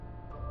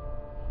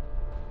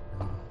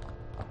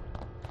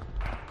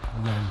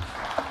Amen.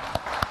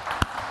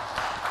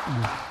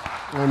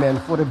 Amen.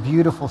 What a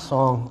beautiful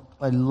song.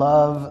 I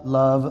love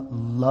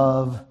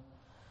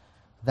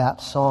that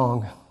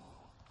song.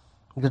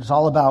 Because it's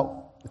all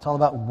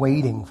about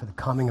waiting for the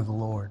coming of the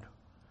Lord.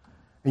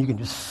 And you can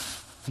just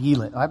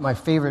feel it. My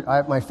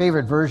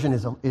favorite version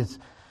is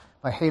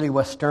by Haley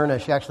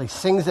Westerna. She actually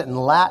sings it in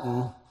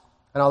Latin.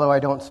 And although I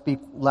don't speak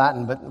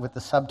Latin, but with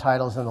the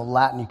subtitles in the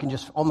Latin, you can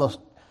just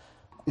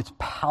it's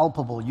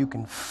palpable. You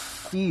can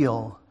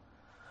feel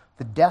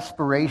the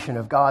desperation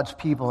of God's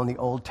people in the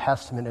Old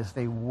Testament as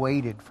they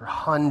waited for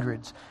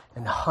hundreds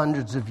and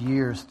hundreds of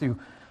years through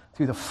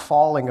the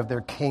falling of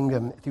their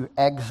kingdom, through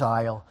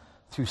exile,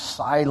 through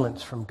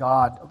silence from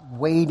God,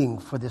 waiting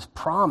for this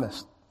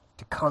promise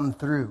to come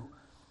through.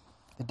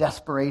 The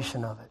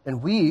desperation of it. And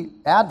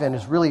Advent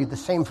is really the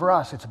same for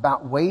us. It's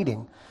about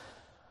waiting.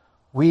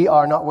 We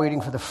are not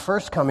waiting for the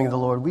first coming of the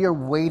Lord. We are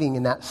waiting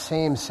in that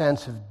same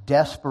sense of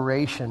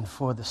desperation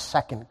for the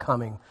second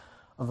coming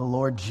of the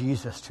Lord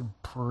Jesus to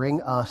bring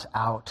us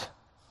out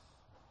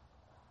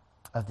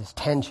of this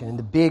tension. In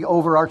the big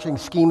overarching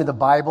scheme of the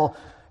Bible,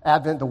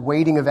 Advent, the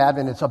waiting of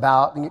Advent, it's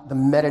about the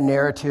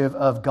meta-narrative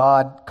of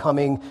God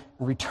coming,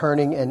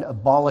 returning, and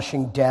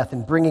abolishing death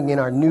and bringing in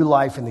our new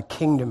life in the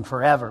kingdom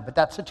forever. But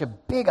that's such a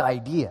big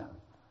idea.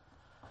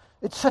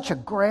 It's such a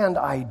grand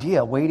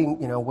idea,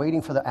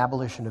 waiting for the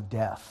abolition of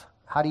death.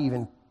 How do you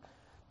even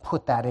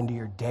put that into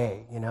your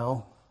day,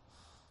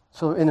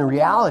 So in the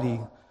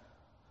reality,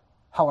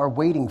 how our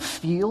waiting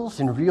feels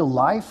in real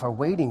life,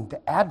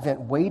 the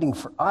Advent waiting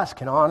for us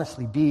can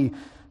honestly be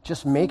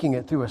just making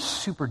it through a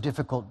super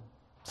difficult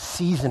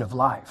season of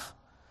life.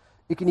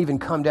 It can even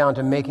come down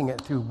to making it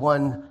through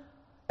one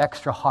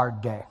extra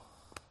hard day.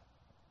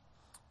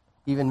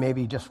 Even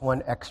maybe just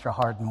one extra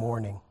hard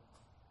morning.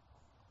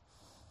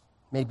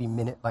 Maybe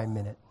minute by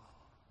minute.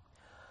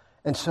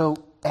 And so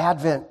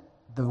Advent,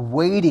 the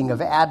waiting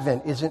of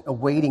Advent isn't a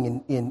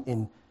waiting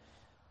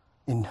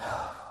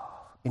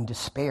in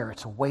despair.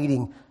 It's a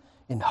waiting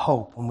in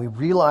hope. When we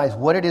realize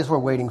what it is we're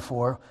waiting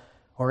for,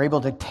 we're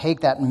able to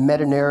take that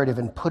meta-narrative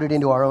and put it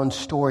into our own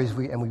stories,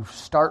 and we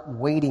start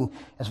waiting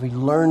as we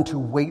learn to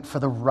wait for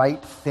the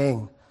right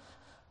thing.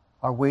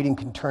 Our waiting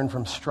can turn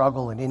from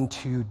struggle and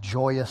into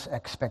joyous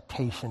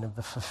expectation of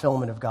the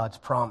fulfillment of God's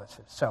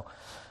promises. So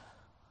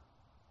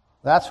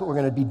that's what we're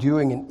going to be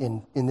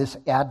doing in this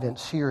Advent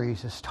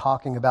series, is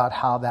talking about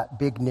how that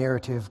big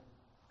narrative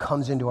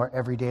comes into our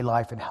everyday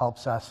life and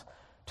helps us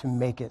to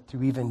make it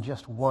through even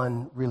just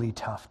one really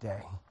tough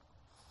day.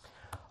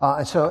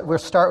 And so we'll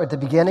start with the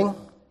beginning.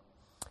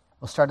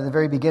 We'll start at the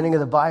very beginning of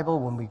the Bible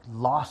when we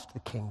lost the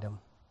kingdom.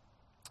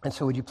 And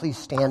so would you please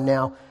stand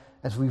now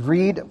as we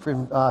read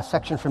from a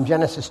section from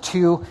Genesis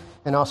 2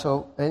 and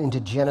also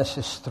into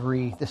Genesis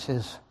 3. This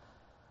is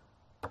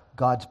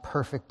God's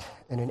perfect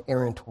and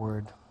inerrant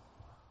word.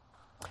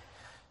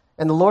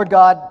 And the Lord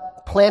God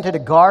planted a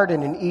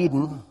garden in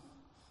Eden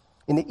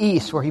in the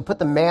east, where he put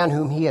the man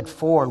whom he had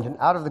formed. And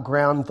out of the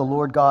ground the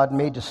Lord God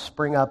made to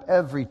spring up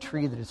every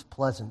tree that is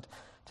pleasant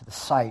to the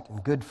sight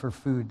and good for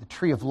food. The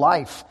tree of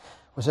life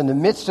was in the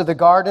midst of the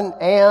garden,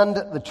 and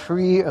the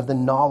tree of the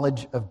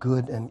knowledge of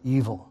good and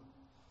evil.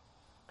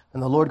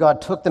 And the Lord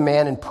God took the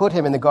man and put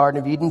him in the Garden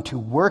of Eden to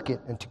work it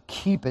and to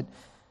keep it.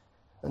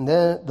 And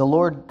then the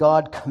Lord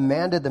God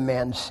commanded the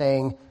man,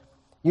 saying,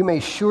 "You may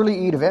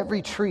surely eat of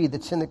every tree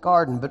that's in the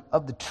garden, but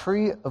of the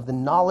tree of the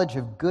knowledge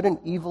of good and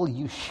evil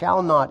you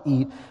shall not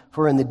eat,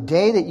 for in the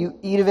day that you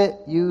eat of it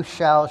you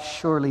shall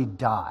surely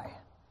die."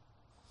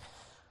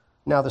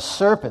 Now the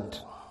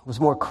serpent was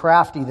more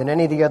crafty than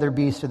any of the other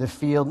beasts of the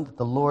field that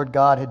the Lord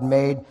God had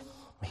made.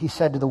 He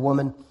said to the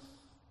woman,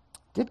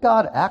 "Did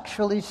God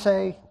actually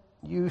say,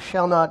 'You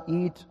shall not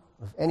eat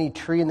of any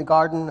tree in the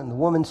garden'?" And the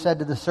woman said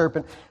to the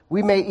serpent,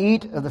 "We may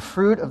eat of the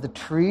fruit of the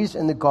trees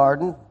in the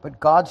garden, but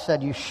God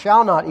said, 'You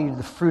shall not eat of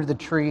the fruit of the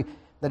tree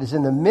that is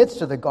in the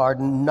midst of the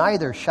garden,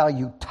 neither shall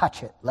you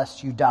touch it,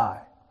 lest you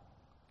die.'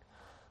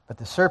 But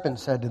the serpent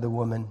said to the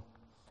woman,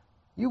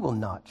 'You will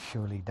not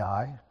surely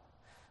die,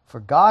 for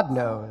God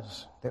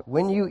knows that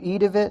when you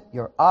eat of it,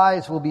 your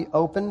eyes will be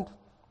opened,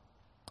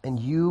 and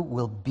you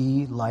will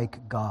be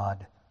like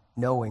God,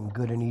 knowing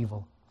good and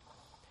evil.'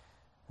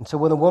 And so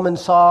when the woman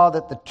saw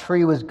that the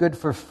tree was good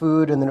for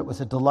food, and that it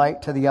was a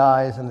delight to the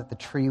eyes, and that the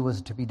tree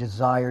was to be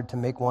desired to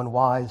make one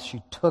wise,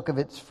 she took of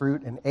its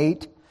fruit and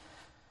ate.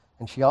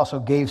 And she also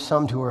gave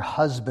some to her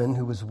husband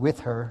who was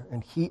with her,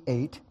 and he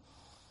ate.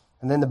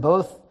 And then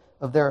both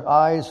of their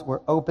eyes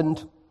were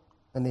opened,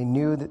 and they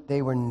knew that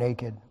they were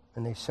naked.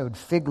 And they sewed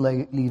fig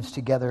leaves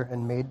together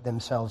and made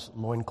themselves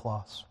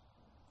loincloths.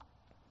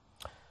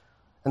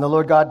 And the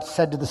Lord God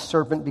said to the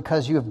serpent,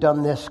 "Because you have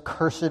done this,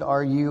 cursed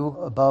are you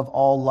above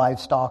all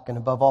livestock and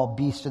above all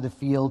beasts of the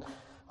field.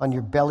 On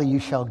your belly you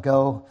shall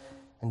go,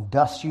 and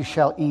dust you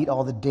shall eat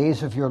all the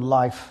days of your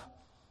life.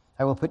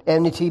 I will put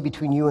enmity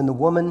between you and the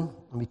woman,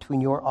 and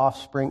between your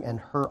offspring and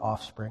her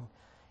offspring.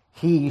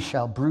 He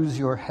shall bruise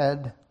your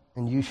head,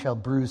 and you shall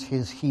bruise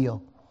his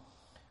heel."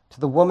 To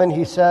the woman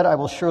he said, "I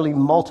will surely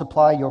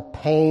multiply your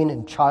pain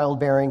and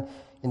childbearing.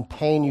 In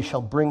pain you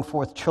shall bring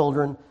forth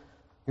children.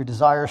 Your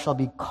desire shall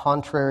be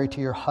contrary to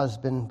your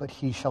husband, but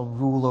he shall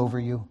rule over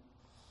you.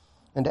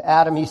 And to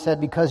Adam he said,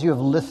 because you have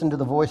listened to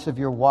the voice of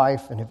your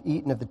wife and have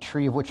eaten of the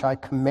tree of which I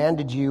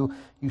commanded you,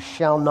 you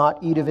shall not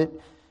eat of it.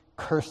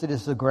 Cursed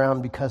is the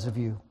ground because of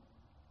you.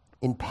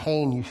 In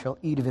pain you shall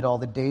eat of it all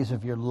the days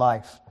of your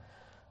life.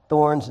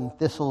 Thorns and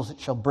thistles it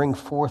shall bring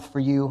forth for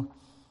you,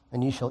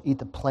 and you shall eat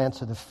the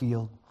plants of the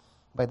field.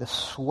 By the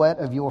sweat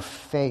of your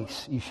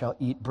face you shall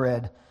eat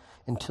bread,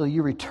 until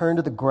you return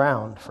to the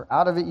ground. For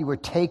out of it you were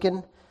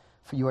taken,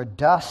 for you are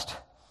dust,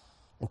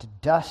 and to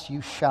dust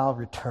you shall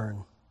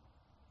return.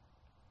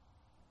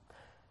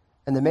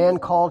 And the man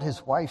called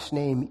his wife's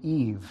name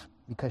Eve,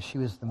 because she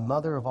was the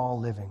mother of all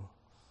living.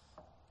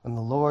 And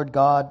the Lord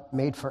God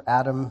made for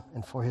Adam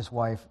and for his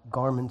wife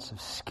garments of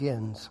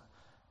skins,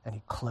 and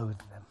he clothed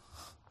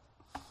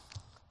them.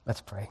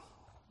 Let's pray.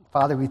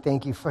 Father, we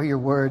thank you for your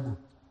word.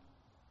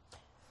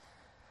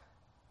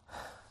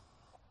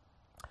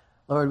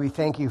 Lord, we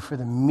thank you for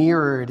the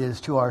mirror it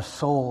is to our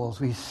souls.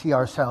 We see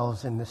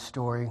ourselves in this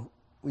story.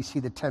 We see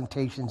the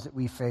temptations that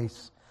we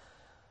face.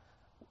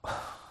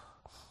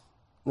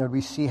 Lord,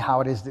 we see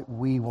how it is that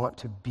we want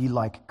to be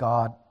like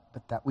God,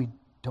 but that we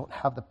don't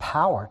have the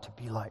power to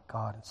be like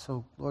God. And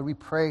so, Lord, we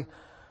pray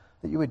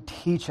that you would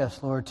teach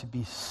us, Lord, to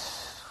be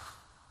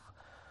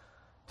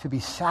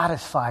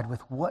satisfied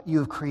with what you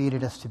have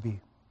created us to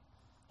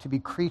be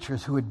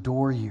creatures who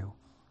adore you,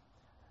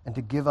 and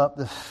to give up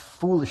the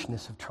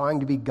foolishness of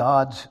trying to be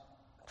gods,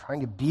 trying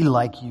to be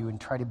like you,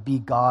 and try to be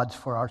gods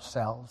for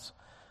ourselves.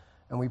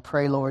 And we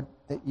pray, Lord,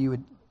 that you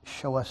would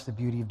show us the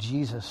beauty of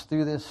Jesus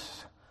through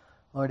this,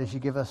 Lord, as you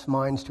give us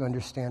minds to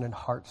understand and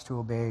hearts to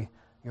obey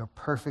your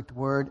perfect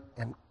word,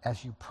 and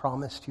as you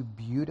promise to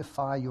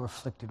beautify your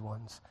afflicted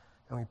ones.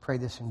 And we pray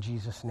this in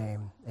Jesus'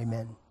 name.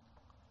 Amen.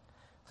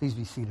 Please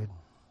be seated.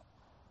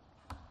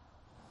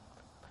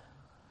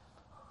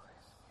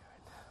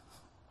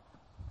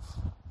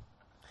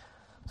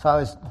 So I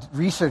was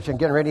researching,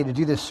 getting ready to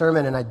do this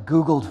sermon, and I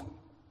Googled,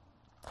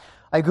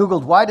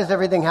 why does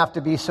everything have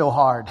to be so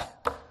hard?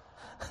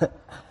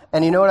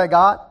 And you know what I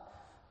got?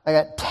 I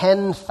got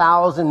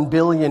 10,000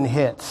 billion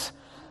hits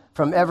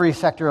from every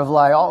sector of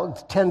life, all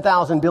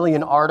 10,000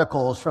 billion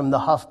articles from the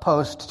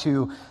HuffPost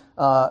to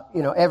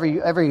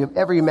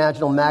every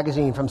imaginable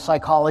magazine, from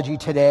Psychology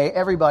Today.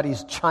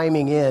 Everybody's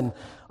chiming in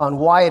on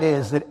why it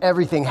is that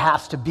everything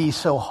has to be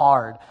so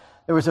hard.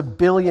 There was a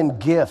billion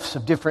gifs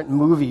of different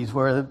movies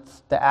where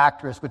the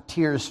actress with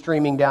tears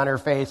streaming down her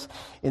face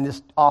in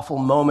this awful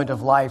moment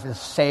of life is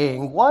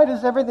saying, why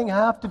does everything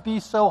have to be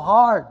so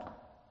hard?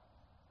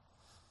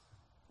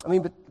 I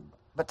mean,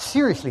 but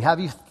seriously,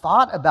 have you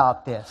thought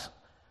about this?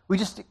 We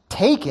just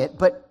take it,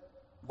 but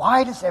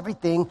why does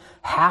everything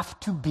have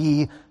to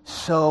be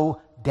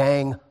so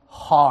dang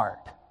hard?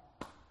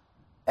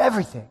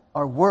 Everything,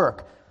 our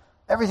work,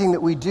 everything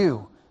that we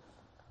do.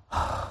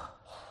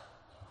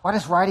 Why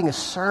does writing a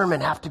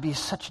sermon have to be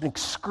such an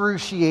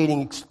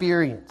excruciating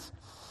experience?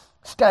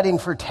 Studying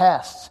for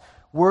tests,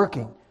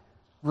 working,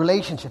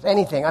 relationships,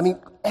 anything. I mean,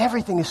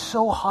 everything is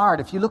so hard.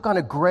 If you look on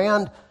a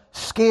grand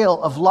scale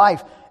of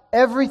life,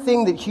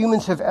 everything that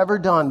humans have ever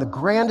done, the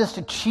grandest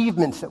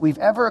achievements that we've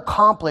ever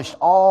accomplished,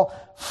 all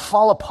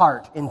fall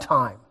apart in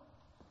time.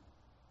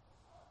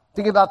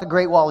 Think about the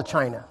Great Wall of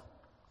China.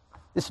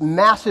 This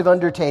massive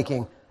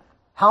undertaking.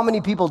 How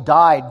many people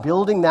died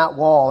building that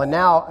wall? And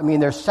now, I mean,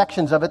 there's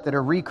sections of it that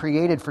are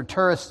recreated for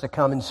tourists to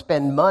come and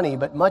spend money,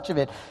 but much of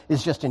it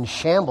is just in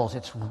shambles.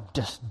 It's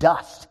just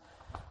dust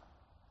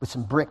with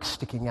some bricks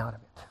sticking out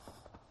of it.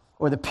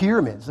 Or the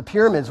pyramids. The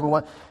pyramids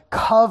were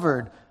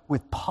covered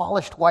with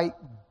polished white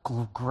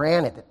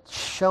granite that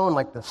shone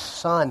like the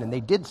sun, and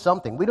they did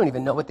something. We don't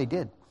even know what they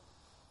did.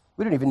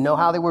 We don't even know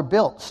how they were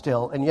built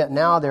still, and yet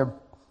now they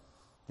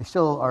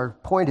still are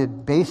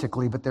pointed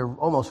basically, but they're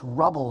almost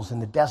rubbles in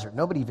the desert.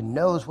 Nobody even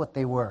knows what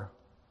they were.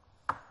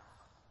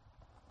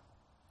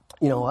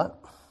 You know what?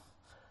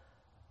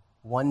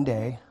 One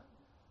day,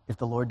 if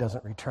the Lord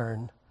doesn't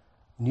return,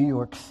 New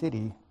York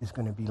City is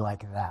going to be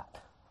like that.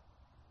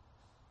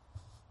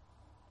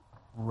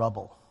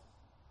 Rubble.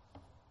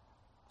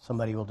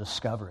 Somebody will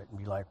discover it and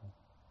be like,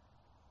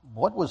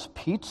 what was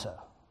pizza?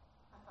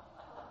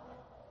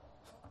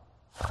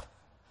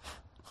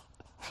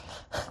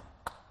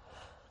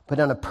 But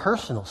on a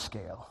personal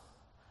scale,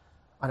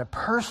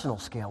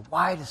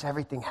 why does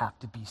everything have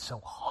to be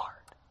so hard?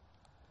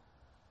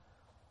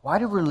 Why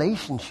do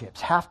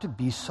relationships have to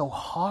be so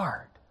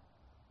hard?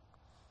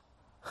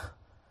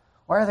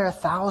 Why are there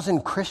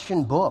 1,000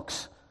 Christian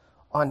books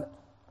on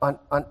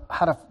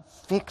how to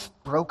fix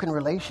broken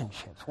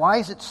relationships? Why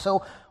is it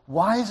so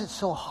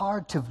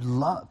hard to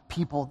love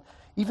people,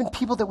 even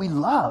people that we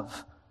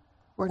love?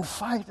 We're in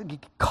fight,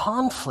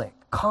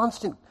 conflict,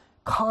 constant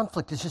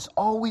conflict is just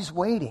always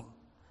waiting.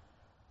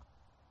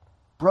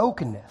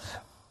 Brokenness.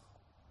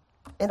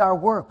 In our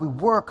work, we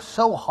work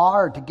so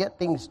hard to get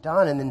things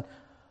done, and then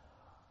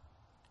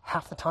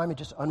half the time it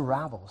just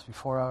unravels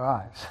before our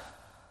eyes.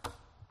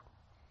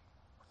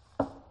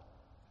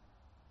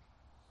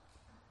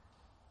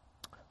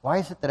 Why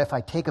is it that if I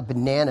take a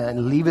banana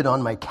and leave it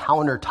on my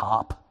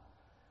countertop,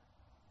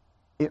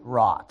 it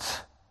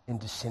rots and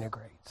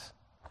disintegrates.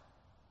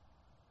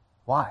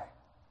 Why?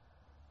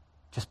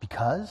 Just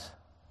because?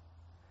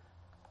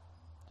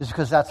 Just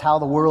because that's how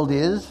the world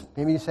is?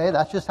 Maybe you say,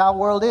 that's just how the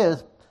world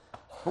is.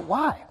 But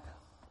why?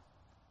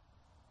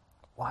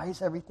 Why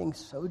is everything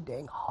so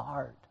dang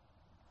hard?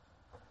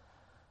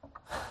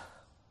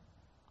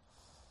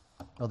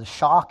 Well, the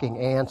shocking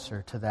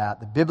answer to that,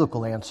 the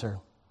biblical answer,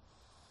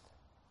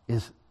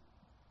 is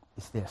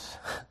this.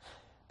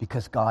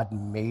 Because God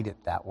made it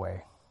that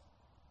way.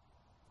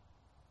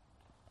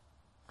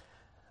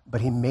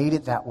 But He made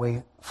it that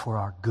way for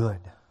our good.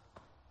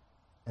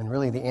 And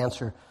really the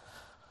answer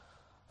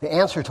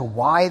to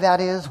why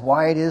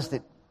it is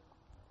that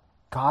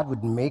God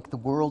would make the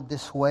world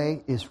this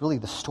way is really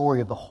the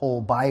story of the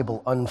whole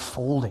Bible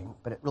unfolding.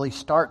 But it really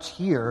starts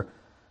here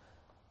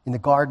in the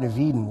Garden of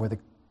Eden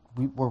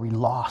where we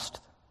lost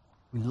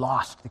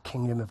the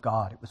kingdom of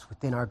God. It was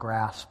within our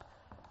grasp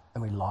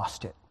and we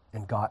lost it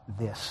and got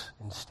this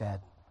instead.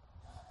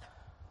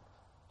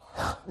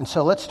 And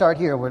so let's start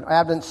here. We're in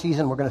Advent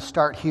season. We're going to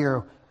start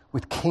here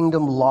with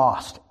kingdom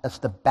lost. That's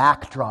the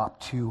backdrop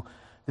to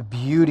the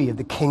beauty of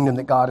the kingdom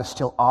that God is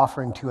still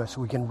offering to us,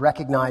 so we can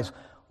recognize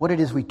what it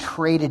is we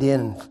traded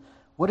in.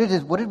 What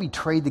did we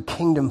trade the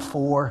kingdom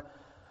for?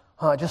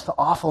 Just the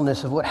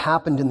awfulness of what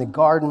happened in the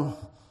garden,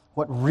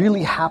 what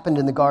really happened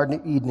in the Garden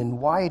of Eden, and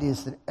why it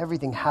is that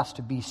everything has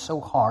to be so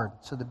hard.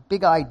 So the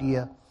big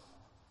idea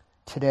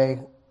today,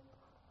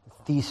 the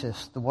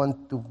thesis, the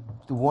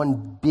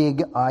one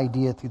big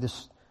idea through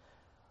these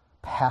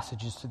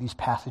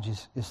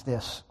passages is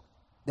this: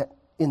 that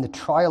in the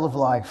trial of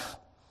life,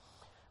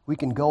 we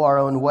can go our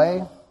own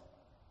way,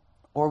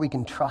 or we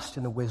can trust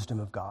in the wisdom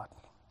of God.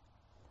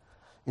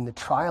 In the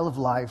trial of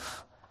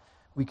life,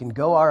 we can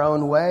go our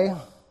own way,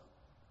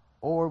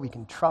 or we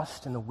can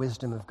trust in the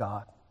wisdom of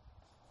God.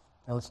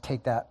 Now let's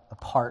take that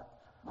apart,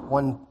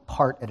 one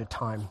part at a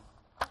time.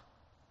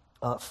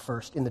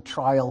 First, in the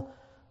trial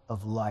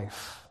of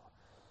life.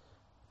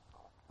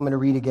 I'm going to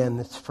read again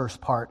this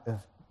first part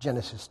of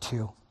Genesis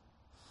 2.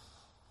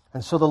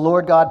 And so the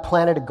Lord God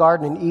planted a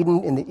garden in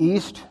Eden in the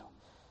east,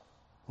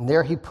 and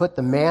there He put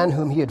the man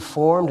whom He had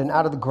formed, and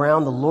out of the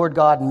ground the Lord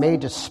God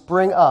made to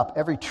spring up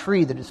every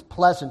tree that is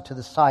pleasant to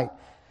the sight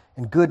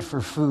and good for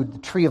food. The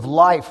tree of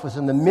life was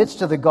in the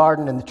midst of the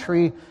garden, and the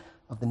tree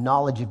of the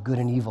knowledge of good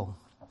and evil.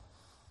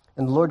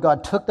 And the Lord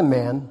God took the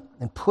man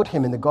and put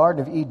him in the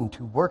Garden of Eden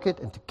to work it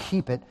and to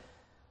keep it.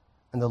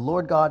 And the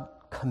Lord God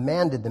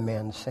commanded the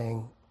man,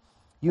 saying,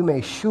 "You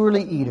may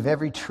surely eat of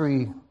every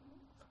tree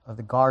of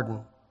the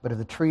garden, but of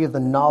the tree of the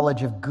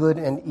knowledge of good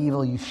and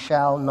evil you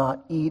shall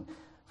not eat,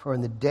 for in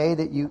the day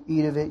that you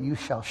eat of it you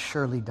shall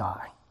surely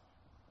die."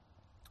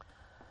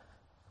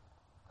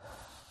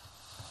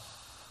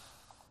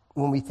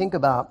 When we think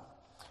about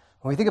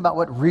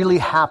what really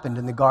happened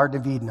in the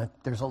Garden of Eden,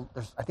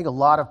 I think a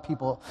lot of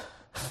people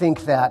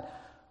think that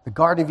the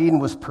Garden of Eden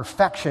was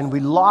perfection. We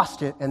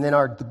lost it, and then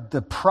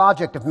the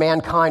project of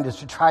mankind is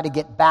to try to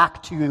get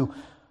back to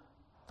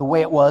the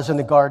way it was in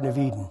the Garden of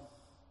Eden.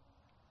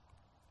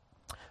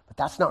 But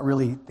that's not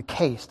really the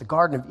case. The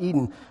Garden of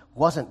Eden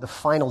wasn't the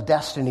final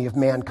destiny of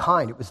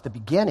mankind. It was the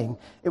beginning.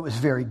 It was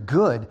very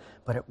good,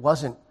 but it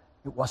wasn't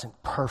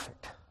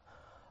perfect.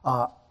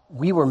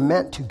 We were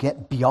meant to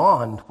get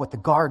beyond what the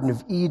Garden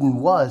of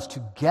Eden was,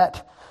 to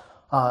get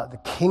the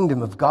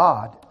kingdom of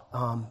God.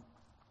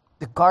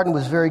 The garden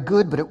was very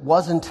good, but it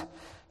wasn't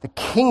the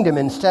kingdom.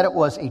 Instead, it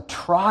was a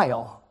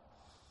trial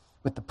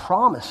with the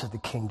promise of the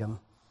kingdom,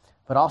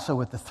 but also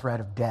with the threat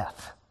of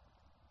death.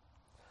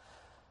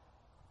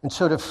 And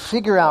so to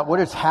figure out what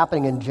is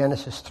happening in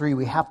Genesis 3,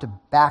 we have to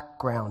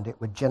background it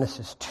with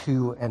Genesis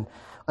 2 and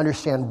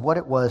understand what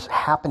it was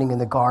happening in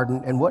the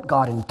garden and what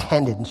God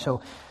intended. And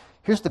so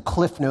here's the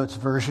Cliff Notes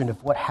version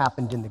of what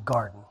happened in the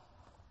garden.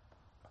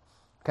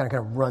 Kind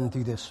of run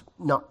through this,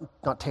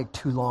 not take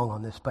too long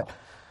on this, but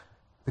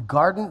the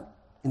garden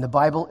in the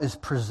Bible is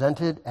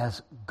presented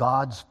as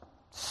God's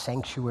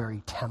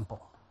sanctuary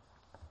temple.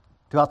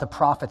 Throughout the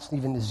prophets,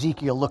 even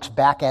Ezekiel looks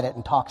back at it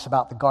and talks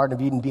about the Garden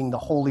of Eden being the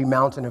holy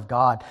mountain of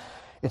God.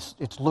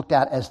 It's looked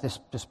at as this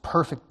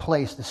perfect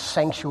place, this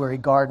sanctuary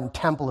garden,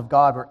 temple of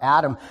God, where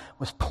Adam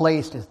was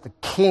placed as the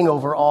king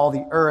over all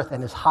the earth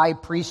and as high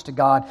priest to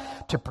God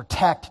to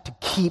protect, to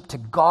keep, to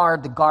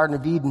guard the Garden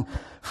of Eden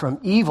from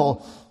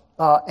evil.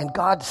 And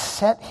God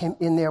set him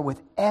in there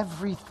with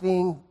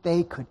everything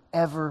they could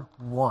ever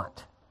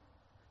want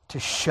to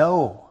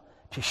show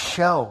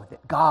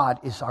that God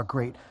is our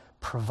great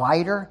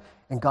provider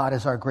and God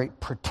is our great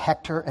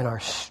protector and our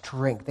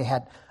strength. They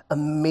had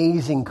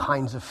amazing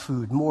kinds of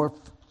food, more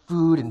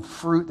food and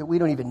fruit that we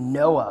don't even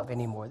know of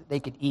anymore that they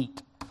could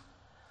eat.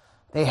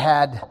 They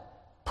had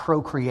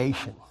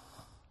procreation.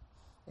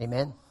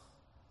 Amen?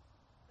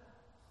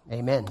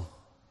 Amen.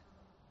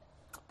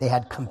 They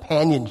had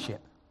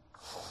companionship.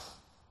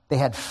 They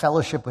had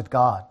fellowship with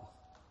God.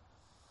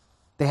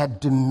 They had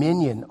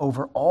dominion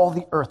over all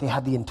the earth. They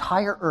had the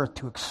entire earth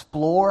to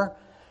explore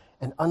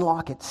and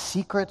unlock its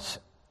secrets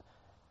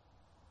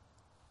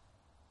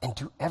and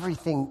do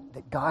everything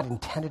that God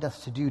intended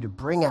us to do to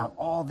bring out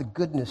all the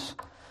goodness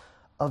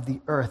of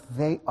the earth.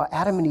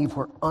 Adam and Eve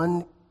were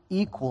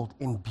unequaled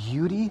in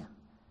beauty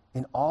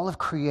in all of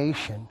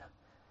creation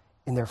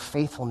in their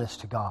faithfulness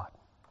to God.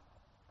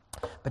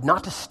 But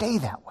not to stay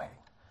that way.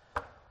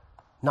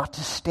 Not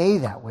to stay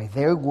that way.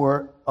 They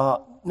were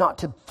not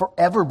to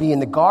forever be in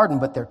the garden,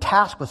 but their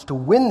task was to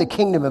win the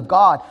kingdom of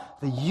God,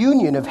 the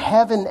union of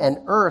heaven and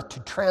earth, to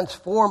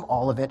transform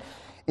all of it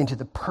into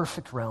the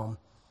perfect realm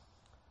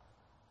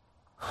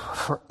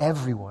for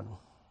everyone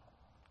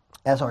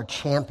as our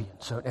champion.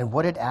 And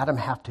what did Adam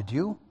have to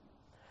do?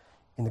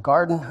 In the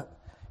garden,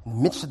 in the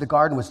midst of the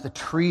garden was the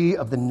tree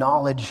of the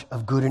knowledge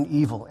of good and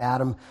evil.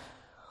 Adam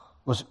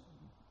was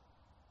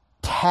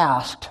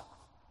tasked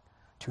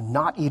to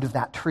not eat of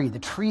that tree. The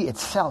tree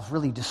itself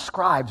really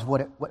describes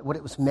what it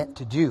was meant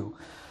to do.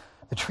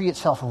 The tree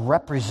itself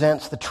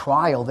represents the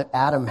trial that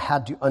Adam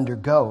had to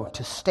undergo.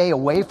 To stay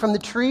away from the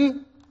tree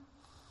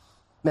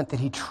meant that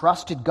he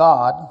trusted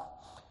God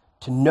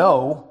to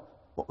know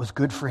what was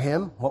good for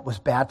him, what was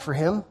bad for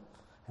him,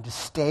 and to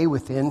stay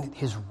within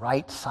his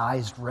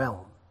right-sized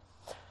realm.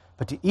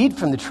 But to eat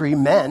from the tree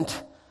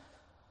meant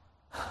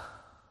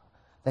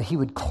that he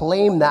would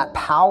claim that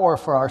power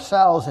for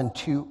ourselves and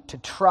to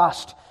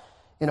trust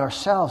in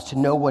ourselves to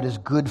know what is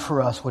good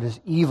for us, what is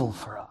evil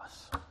for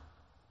us.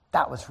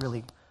 That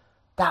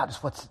is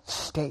what's at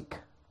stake.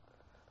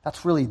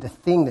 That's really the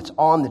thing that's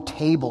on the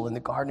table in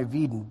the Garden of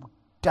Eden.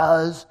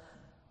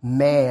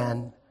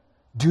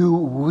 Do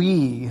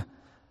we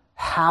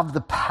have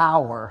the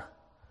power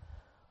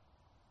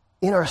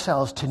in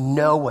ourselves to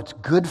know what's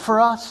good for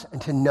us and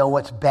to know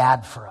what's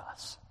bad for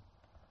us?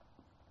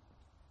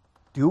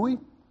 Do we? You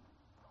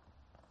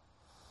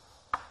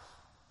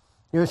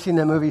ever seen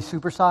that movie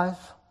Supersize?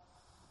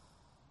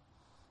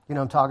 You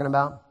know what I'm talking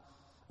about?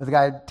 Where the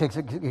guy takes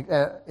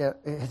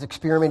his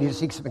experiment, he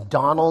just eats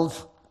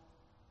McDonald's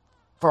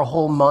for a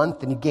whole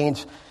month, and he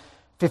gains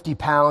 50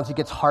 pounds, he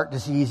gets heart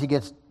disease, he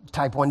gets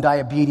type 1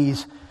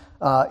 diabetes.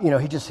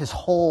 His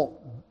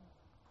whole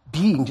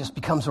being just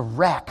becomes a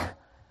wreck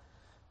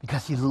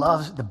because he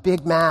loves the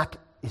Big Mac.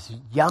 Is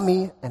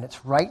yummy, and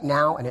it's right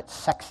now, and it's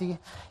sexy,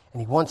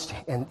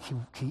 and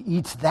he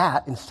eats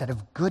that instead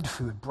of good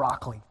food,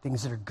 broccoli,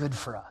 things that are good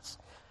for us.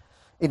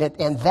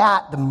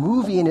 The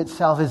movie in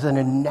itself is an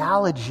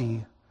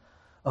analogy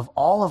of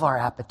all of our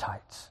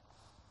appetites.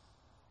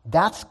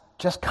 That's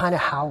just kind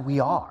of how we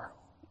are,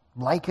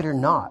 like it or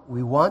not.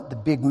 We want the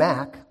Big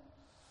Mac.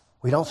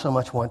 We don't so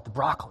much want the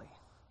broccoli,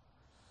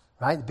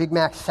 right? The Big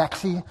Mac's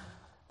sexy.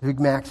 The Big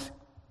Mac's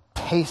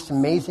tastes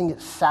amazing.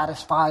 It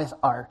satisfies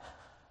our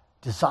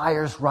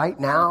desires right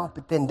now,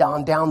 but then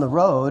down the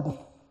road,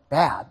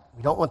 bad.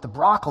 We don't want the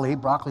broccoli.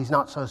 Broccoli's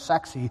not so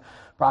sexy.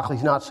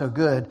 Broccoli's not so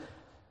good.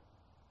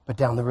 But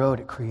down the road,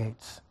 it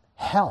creates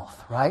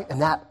health, right?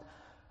 And that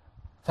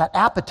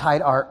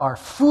appetite, our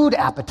food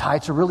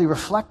appetites are really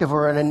reflective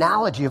or an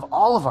analogy of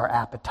all of our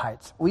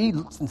appetites. We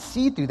can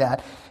see through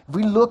that. If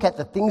we look at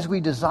the things we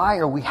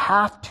desire, we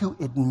have to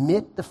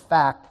admit the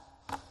fact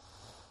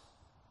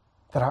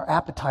that our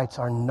appetites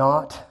are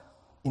not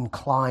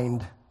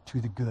inclined to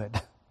the good.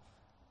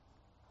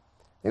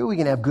 Maybe we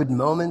can have good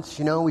moments,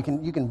 you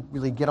can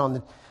really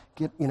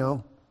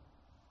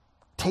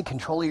take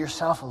control of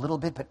yourself a little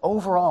bit, but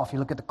overall, if you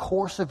look at the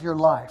course of your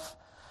life,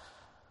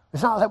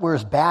 it's not that we're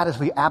as bad as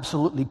we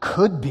absolutely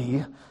could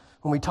be.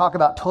 When we talk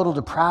about total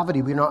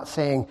depravity, we're not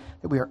saying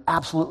that we are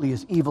absolutely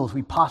as evil as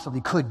we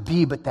possibly could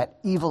be, but that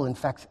evil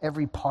infects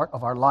every part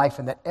of our life,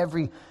 and that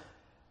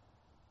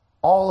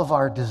all of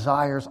our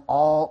desires,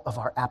 all of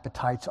our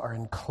appetites are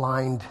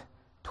inclined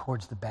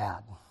towards the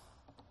bad.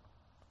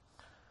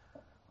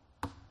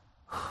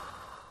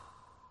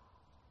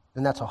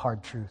 And that's a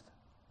hard truth.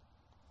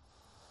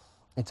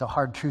 It's a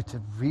hard truth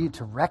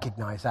to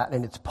recognize that,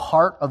 and it's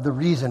part of the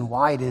reason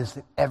why it is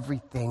that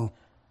everything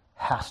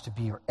has to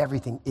be, or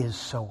everything is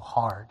so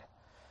hard,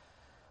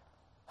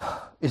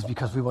 is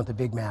because we want the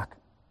Big Mac,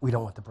 we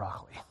don't want the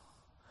broccoli.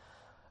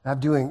 I'm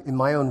doing, in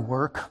my own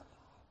work,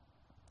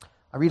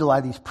 I read a lot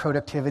of these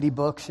productivity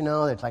books,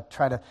 that's like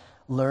try to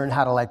learn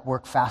how to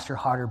work faster,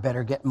 harder,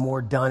 better, get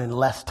more done in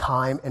less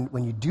time. And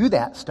when you do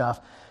that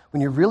stuff,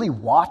 when you're really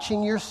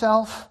watching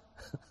yourself,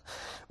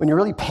 when you're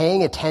really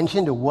paying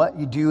attention to what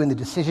you do and the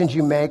decisions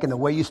you make and the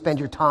way you spend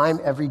your time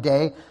every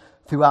day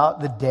throughout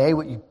the day,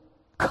 what you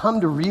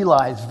come to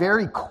realize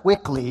very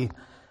quickly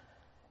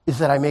is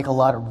that I make a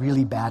lot of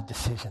really bad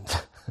decisions.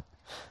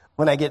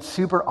 When I get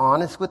super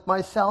honest with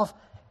myself,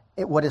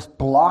 what is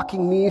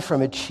blocking me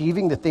from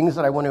achieving the things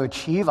that I want to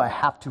achieve, I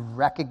have to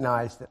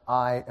recognize that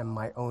I am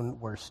my own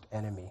worst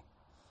enemy.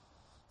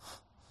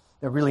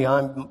 That really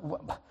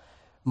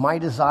my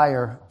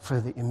desire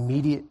for the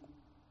immediate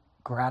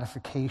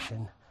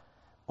gratification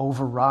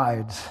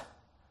overrides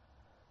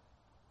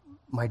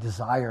my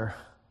desire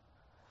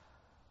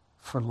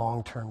for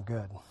long-term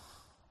good.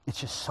 It's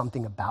just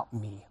something about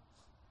me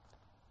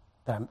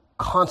that I'm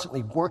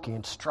constantly working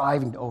and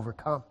striving to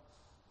overcome.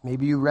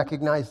 Maybe you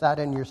recognize that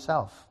in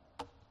yourself.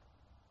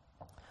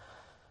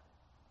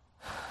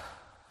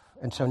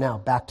 And so now,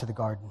 back to the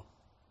garden.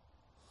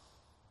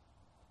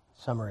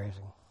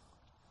 summarizing.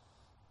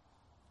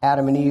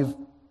 Adam and Eve,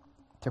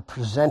 they're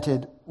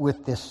presented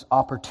with this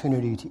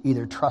opportunity to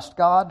either trust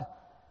God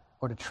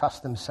or to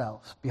trust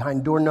themselves.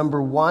 Behind door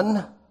number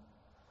 1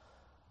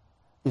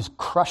 is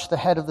crush the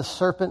head of the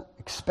serpent,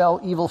 expel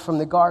evil from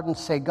the garden,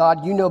 say,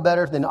 God, you know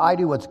better than I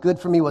do what's good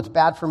for me, what's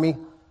bad for me,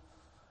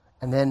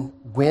 and then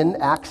win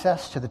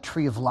access to the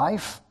tree of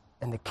life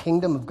and the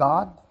kingdom of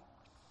God.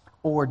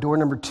 Or door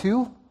number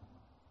 2,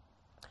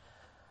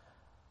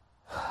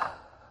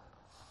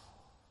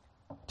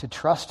 to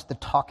trust the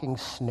talking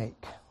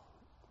snake.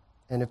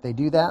 And if they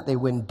do that, they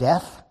win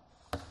death.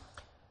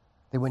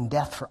 They win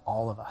death for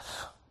all of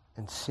us,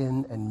 and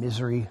sin and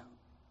misery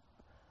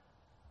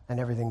and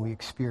everything we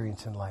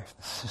experience in life.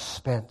 The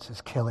suspense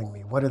is killing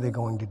me. What are they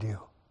going to do?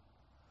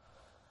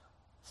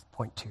 It's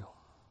point 2.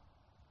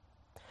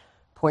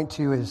 Point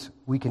 2 is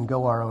we can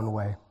go our own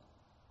way.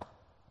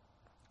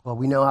 Well,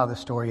 we know how the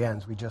story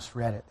ends. We just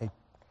read it. They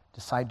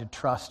decide to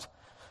trust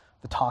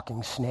the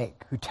talking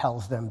snake who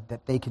tells them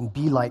that they can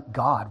be like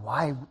God.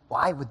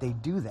 Why would they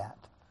do that?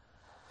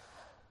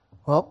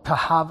 Well, to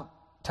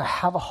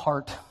have a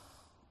heart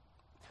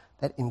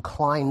that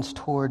inclines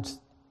towards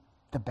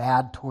the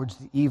bad, towards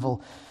the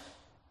evil,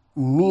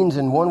 means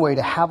in one way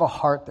to have a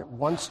heart that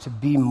wants to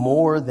be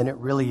more than it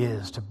really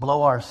is, to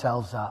blow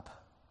ourselves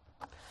up,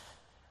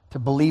 to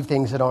believe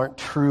things that aren't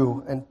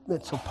true. And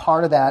so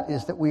part of that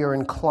is that we are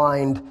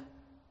inclined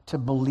to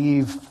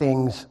believe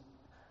things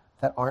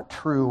that aren't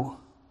true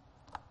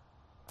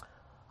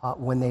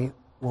when they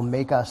will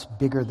make us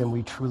bigger than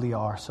we truly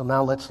are. So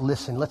now let's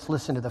listen. Let's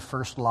listen to the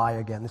first lie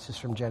again. This is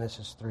from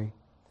Genesis 3.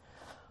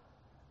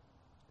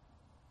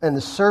 And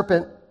the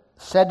serpent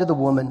said to the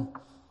woman,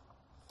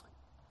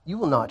 you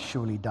will not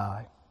surely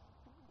die.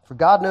 For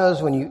God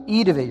knows when you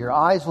eat of it, your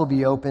eyes will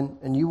be open,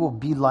 and you will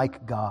be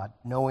like God,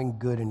 knowing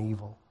good and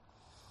evil.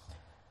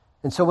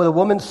 And so when the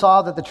woman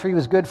saw that the tree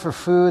was good for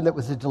food, that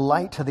was a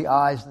delight to the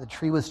eyes, that the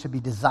tree was to be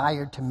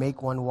desired to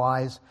make one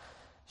wise,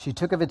 she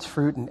took of its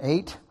fruit and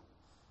ate.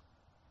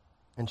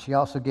 And she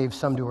also gave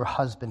some to her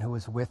husband who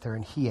was with her,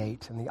 and he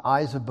ate. And the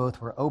eyes of both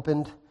were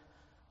opened.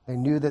 They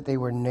knew that they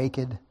were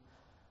naked,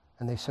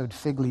 and they sewed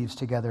fig leaves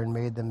together and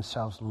made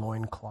themselves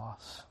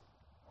loincloths.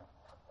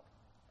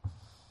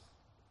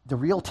 The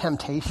real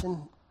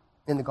temptation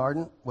in the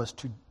garden was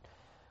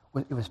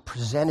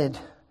presented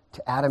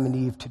to Adam and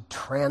Eve to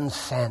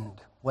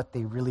transcend what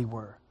they really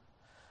were,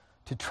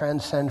 to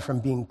transcend from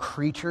being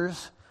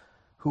creatures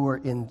who were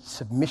in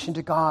submission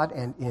to God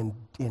and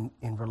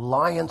in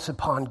reliance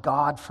upon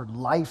God for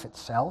life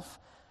itself,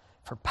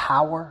 for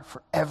power,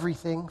 for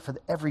everything, for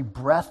every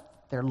breath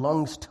their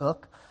lungs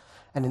took,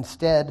 and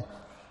instead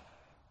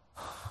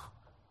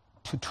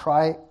to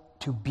try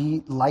to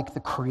be like the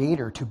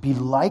Creator, to be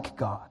like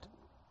God.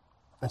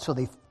 And so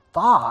they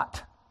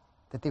thought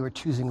that they were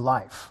choosing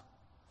life.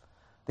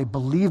 They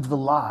believed the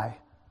lie.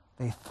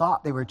 They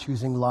thought they were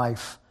choosing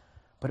life,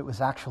 but it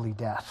was actually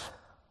death.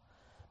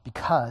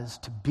 Because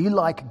to be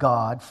like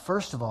God,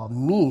 first of all,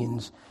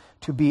 means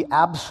to be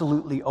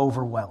absolutely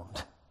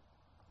overwhelmed.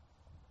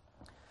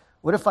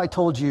 What if I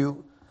told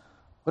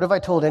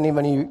any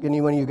one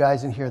of you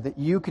guys in here that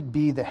you could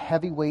be the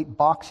heavyweight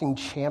boxing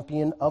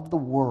champion of the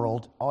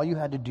world, all you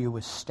had to do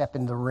was step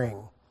in the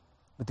ring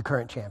with the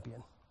current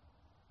champion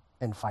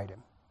and fight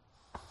him?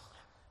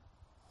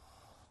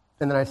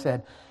 And then I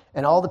said,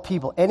 and all the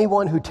people,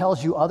 anyone who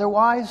tells you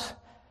otherwise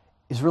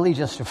is really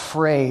just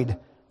afraid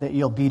that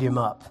you'll beat him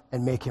up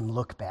and make him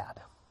look bad.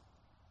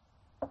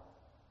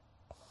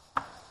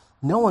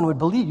 No one would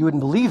believe, you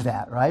wouldn't believe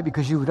that, right?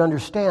 Because you would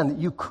understand that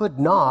you could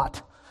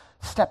not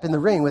step in the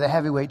ring with a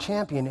heavyweight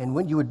champion, and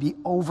when you would be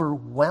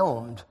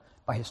overwhelmed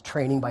by his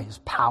training, by his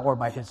power,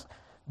 by his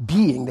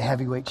being the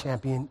heavyweight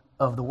champion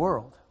of the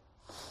world.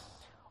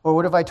 Or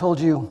what if I told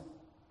you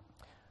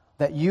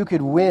that you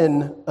could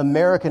win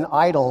American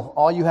Idol,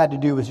 all you had to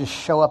do was just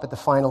show up at the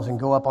finals and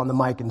go up on the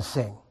mic and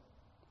sing?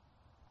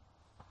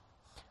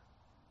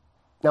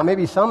 Now,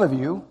 maybe some of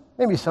you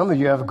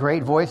have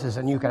great voices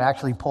and you could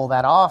actually pull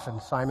that off,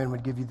 and Simon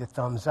would give you the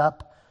thumbs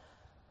up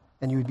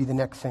and you would be the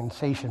next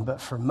sensation.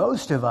 But for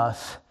most of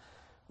us,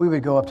 we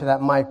would go up to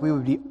that mic, we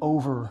would be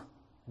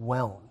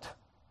overwhelmed.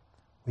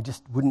 We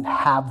just wouldn't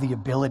have the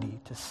ability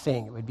to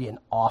sing. It would be an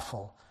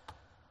awful,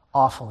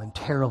 awful and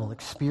terrible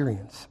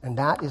experience. And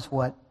that is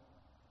what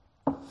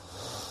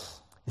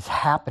is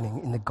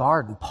happening in the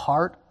garden.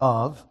 Part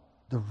of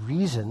the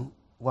reason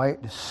why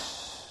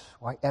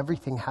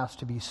everything has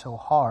to be so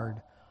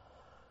hard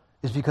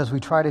is because we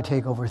try to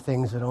take over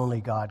things that only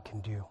God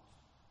can do.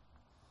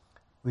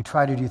 We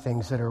try to do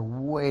things that are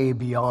way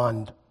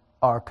beyond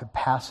our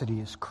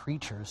capacity as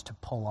creatures to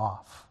pull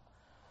off.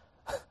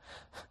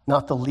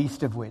 Not the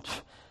least of which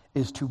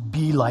is to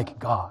be like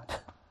God.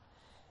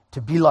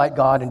 To be like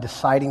God in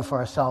deciding for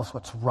ourselves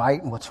what's right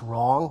and what's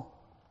wrong.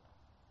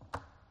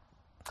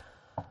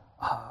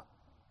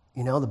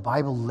 The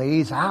Bible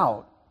lays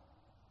out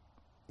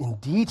in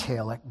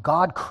detail, like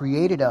God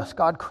created us,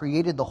 God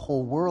created the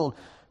whole world.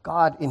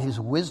 God, in his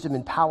wisdom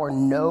and power,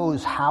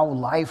 knows how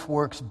life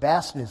works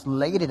best and has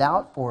laid it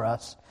out for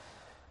us.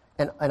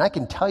 And I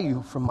can tell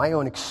you from my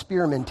own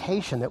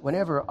experimentation that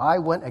whenever I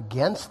went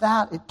against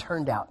that, it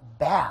turned out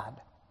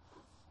bad.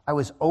 I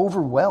was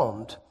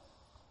overwhelmed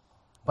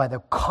by the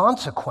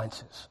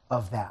consequences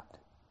of that.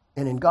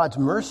 And in God's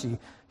mercy,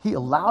 he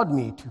allowed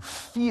me to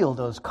feel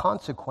those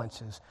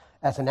consequences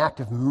as an act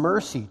of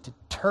mercy to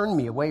turn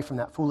me away from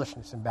that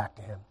foolishness and back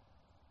to him.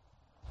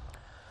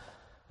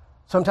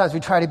 Sometimes we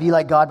try to be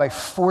like God by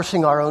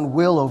forcing our own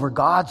will over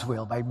God's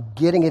will, by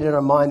getting it in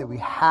our mind that we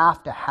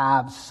have to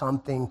have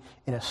something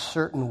in a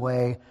certain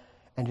way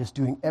and just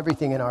doing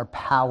everything in our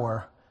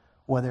power,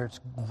 whether it's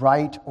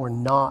right or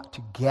not,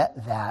 to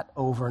get that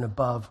over and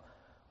above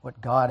what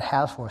God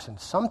has for us. And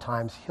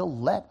sometimes he'll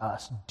let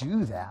us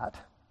do that,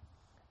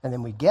 and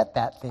then we get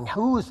that thing.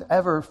 Who's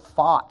ever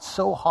fought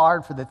so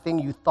hard for the thing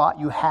you thought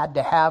you had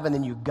to have, and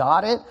then you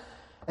got it,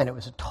 and it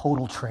was a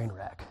total train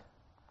wreck?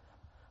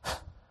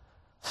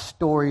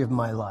 Story of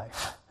my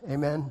life.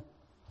 Amen?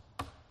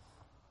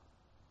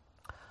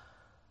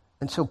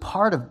 And so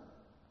part of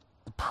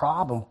the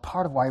problem,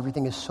 part of why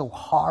everything is so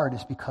hard,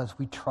 is because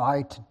we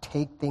try to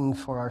take things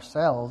for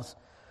ourselves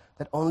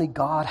that only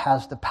God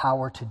has the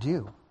power to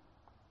do.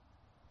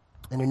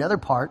 And another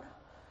part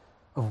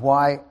of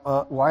why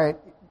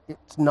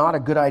it's not a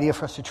good idea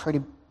for us to try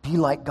to be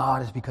like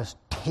God is because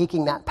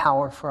taking that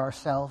power for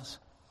ourselves,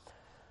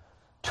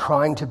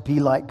 trying to be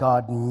like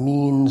God,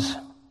 means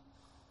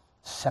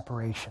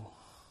separation.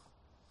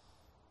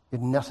 It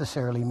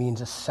necessarily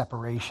means a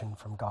separation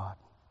from God.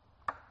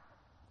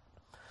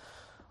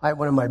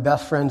 One of my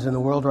best friends in the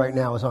world right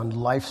now is on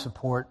life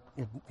support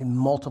in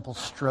multiple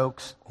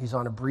strokes. He's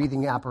on a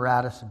breathing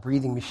apparatus, a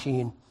breathing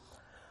machine,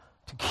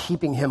 to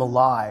keeping him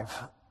alive.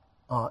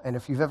 And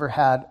if you've ever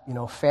had,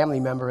 a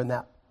family member in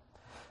that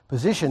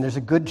position, there's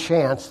a good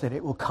chance that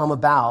it will come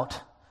about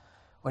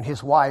when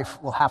his wife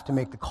will have to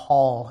make the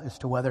call as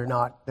to whether or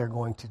not they're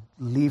going to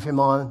leave him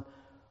on,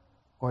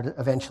 or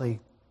eventually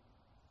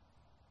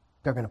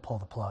they're going to pull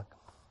the plug.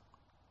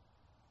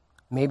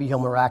 Maybe he'll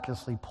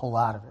miraculously pull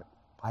out of it.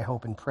 I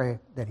hope and pray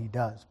that he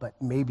does, but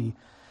maybe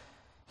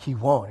he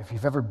won't. If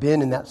you've ever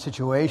been in that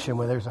situation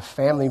where there's a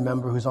family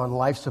member who's on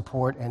life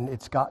support and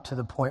it's got to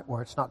the point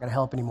where it's not going to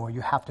help anymore,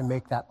 you have to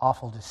make that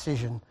awful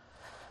decision.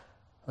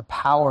 The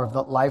power of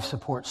the life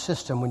support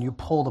system, when you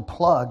pull the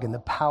plug, and the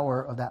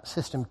power of that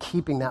system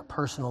keeping that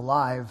person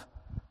alive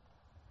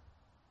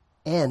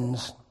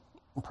ends.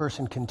 The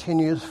person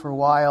continues for a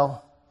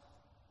while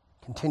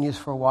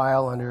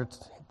under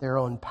their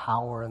own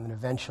power, and then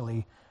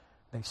eventually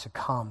they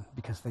succumb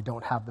because they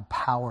don't have the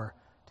power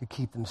to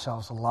keep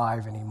themselves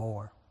alive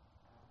anymore.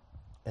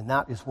 And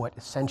that is what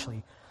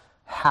essentially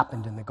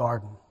happened in the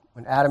garden.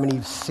 When Adam and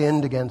Eve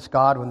sinned against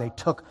God, when they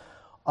took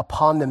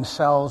upon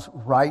themselves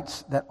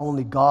rights that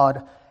only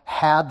God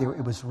had,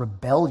 it was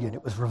rebellion,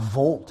 it was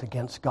revolt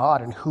against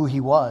God and who he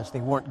was.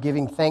 They weren't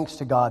giving thanks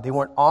to God. They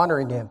weren't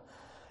honoring him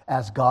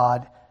as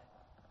God.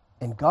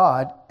 And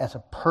God, as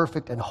a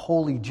perfect and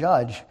holy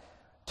judge,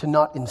 to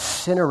not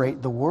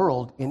incinerate the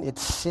world in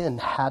its sin,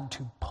 had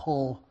to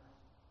pull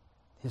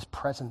his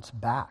presence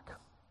back.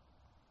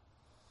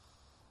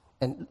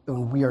 And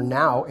we are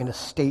now in a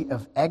state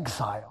of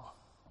exile,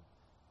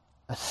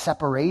 a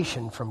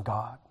separation from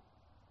God.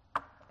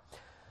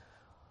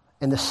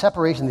 And the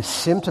separation, the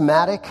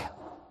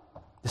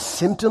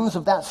symptoms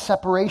of that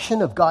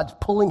separation, of God's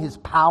pulling his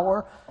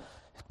power,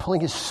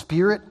 pulling his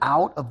spirit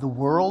out of the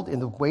world in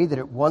the way that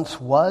it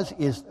once was,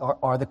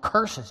 are the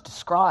curses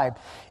described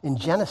in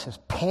Genesis.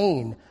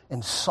 Pain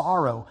and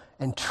sorrow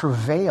and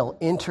travail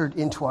entered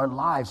into our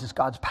lives as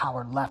God's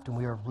power left, and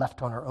we are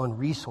left on our own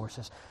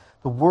resources.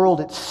 The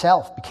world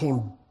itself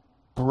became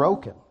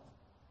broken.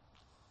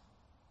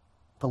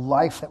 The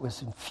life that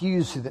was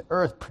infused through the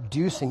earth,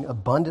 producing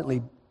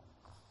abundantly,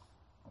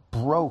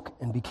 broke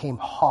and became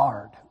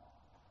hard.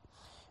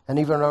 And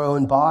even our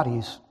own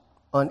bodies,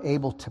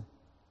 unable to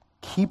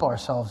keep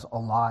ourselves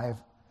alive,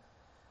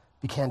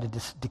 began to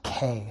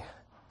decay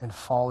and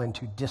fall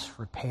into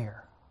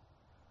disrepair.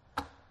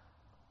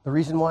 The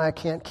reason why I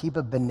can't keep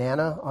a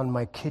banana on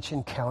my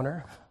kitchen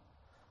counter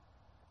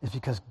is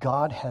because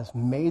God has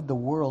made the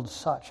world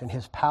such, and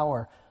his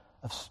power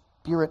of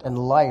spirit and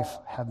life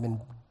have been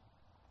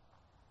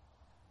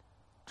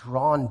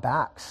drawn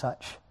back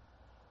such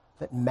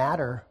that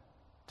matter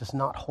does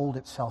not hold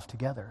itself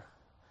together.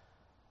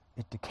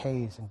 It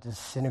decays and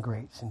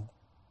disintegrates and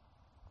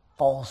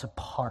falls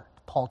apart.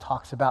 Paul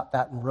talks about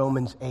that in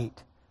Romans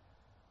 8.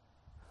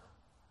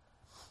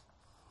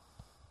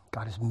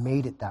 God has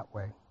made it that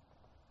way.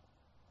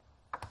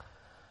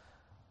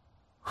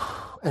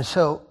 And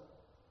so,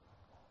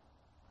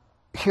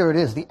 here it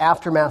is, the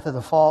aftermath of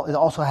the fall. It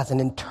also has an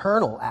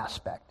internal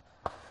aspect.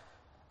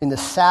 In the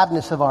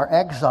sadness of our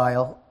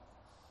exile,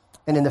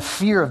 and in the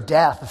fear of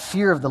death, the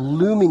fear of the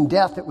looming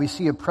death that we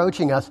see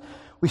approaching us,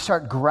 we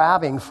start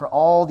grabbing for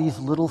all these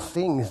little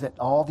things,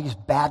 all these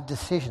bad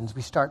decisions.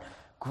 We start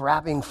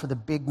grabbing for the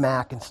Big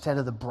Mac instead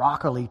of the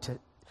broccoli to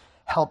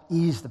help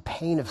ease the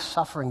pain of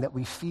suffering that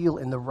we feel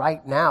in the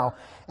right now.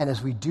 And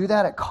as we do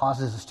that, it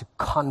causes us to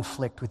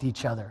conflict with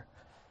each other.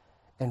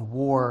 And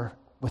war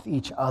with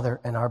each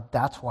other, and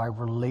that's why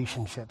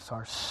relationships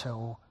are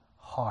so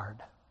hard.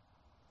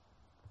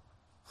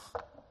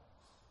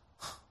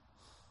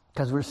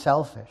 Because we're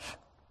selfish,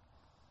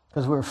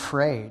 because we're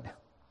afraid,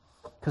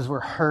 because we're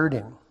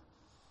hurting.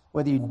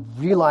 Whether you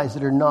realize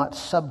it or not,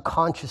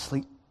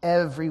 subconsciously,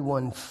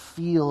 everyone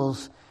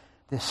feels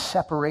this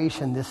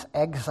separation, this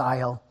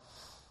exile,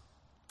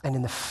 and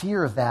in the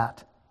fear of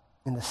that,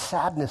 in the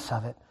sadness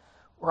of it,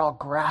 we're all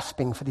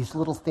grasping for these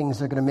little things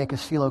that are going to make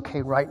us feel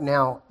okay right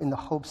now in the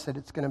hopes that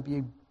it's going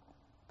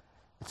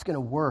to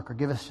work or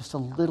give us just a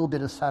little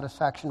bit of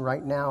satisfaction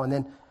right now. And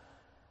then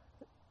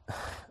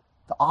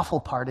the awful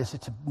part is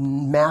it's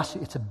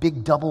a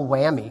big double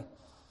whammy.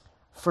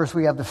 First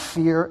we have the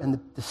fear and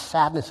the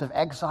sadness of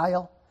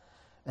exile,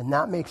 and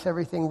that makes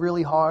everything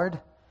really hard.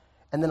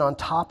 And then on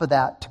top of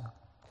that,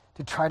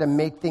 to try to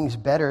make things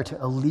better,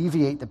 to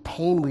alleviate the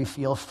pain we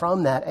feel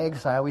from that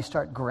exile, we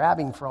start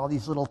grabbing for all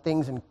these little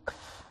things and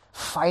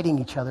fighting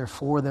each other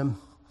for them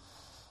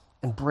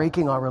and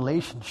breaking our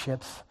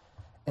relationships.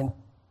 And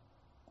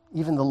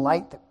even the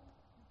light that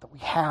we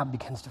have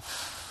begins to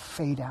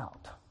fade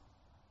out.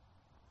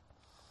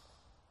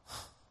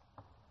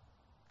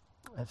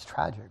 That's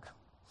tragic.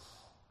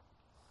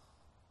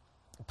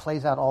 It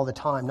plays out all the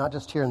time, not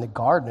just here in the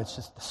garden. It's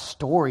just the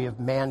story of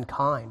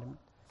mankind.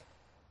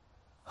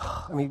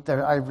 I mean,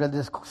 I read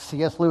this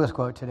C.S. Lewis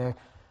quote today,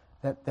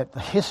 that the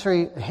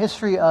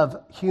history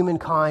of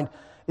humankind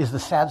is the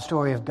sad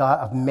story of God,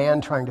 of man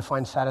trying to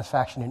find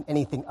satisfaction in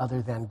anything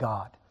other than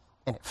God,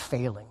 and it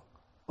failing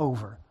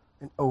over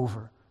and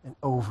over and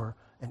over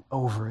and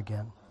over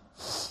again.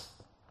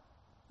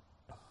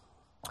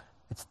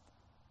 It's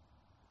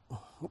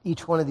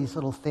each one of these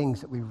little things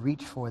that we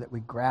reach for, that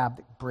we grab,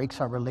 that breaks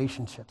our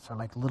relationships, are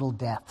like little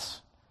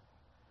deaths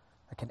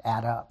that can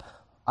add up.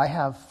 I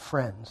have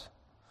friends,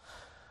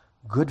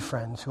 good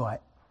friends, who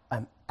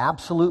I'm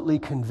absolutely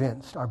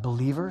convinced are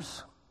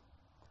believers,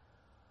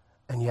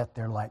 and yet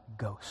they're like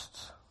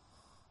ghosts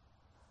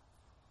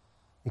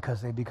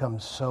because they become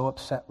so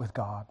upset with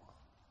God.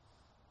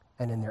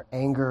 And in their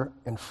anger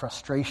and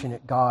frustration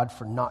at God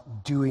for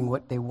not doing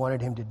what they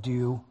wanted him to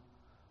do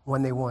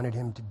when they wanted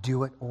him to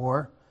do it,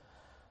 or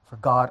for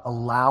God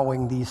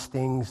allowing these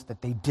things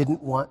that they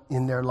didn't want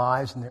in their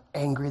lives, and they're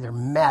angry, they're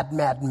mad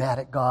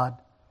at God.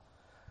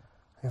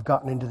 They've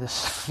gotten into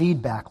this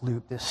feedback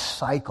loop, this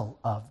cycle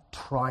of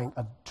trying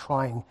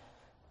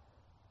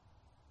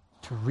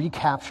to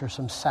recapture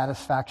some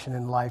satisfaction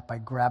in life by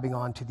grabbing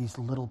onto these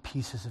little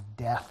pieces of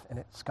death, and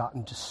it's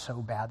gotten just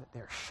so bad that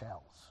they're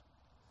shells.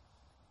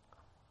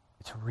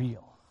 It's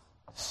real.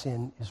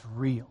 Sin is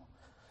real.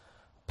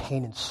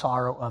 Pain and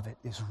sorrow of it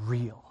is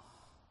real.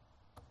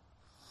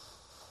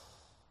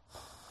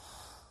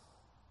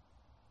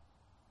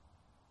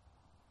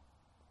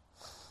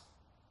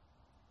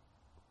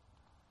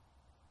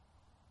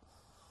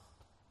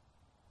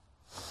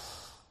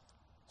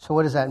 So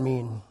what does that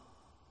mean?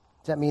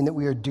 Does that mean that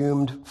we are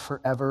doomed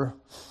forever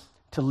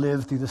to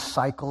live through the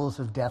cycles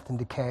of death and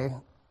decay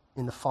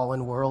in the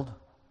fallen world?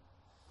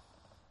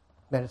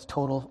 That it's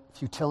total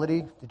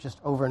futility, that just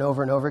over and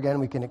over and over again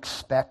we can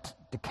expect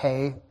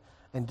decay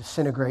and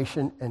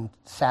disintegration and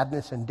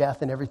sadness and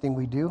death in everything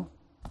we do?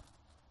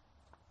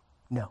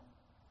 No.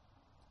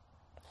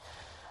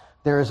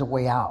 There is a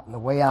way out, and the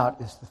way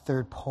out is the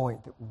third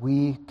point, that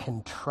we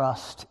can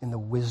trust in the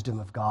wisdom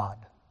of God.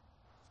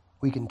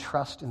 We can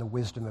trust in the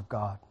wisdom of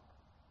God.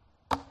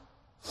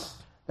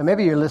 Now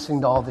maybe you're listening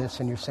to all this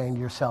and you're saying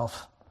to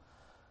yourself,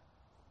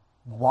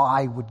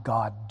 why would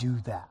God do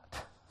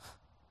that?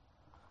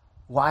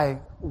 Why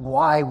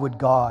would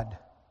God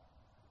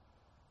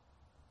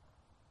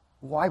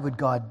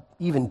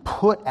even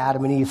put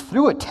Adam and Eve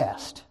through a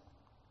test?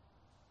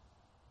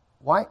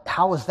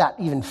 How is that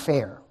even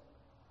fair?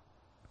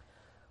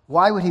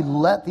 Why would he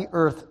let the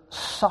earth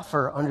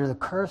suffer under the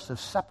curse of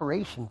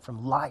separation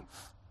from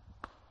life?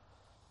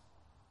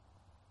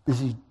 Is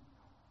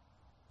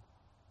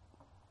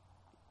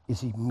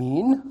he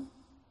mean?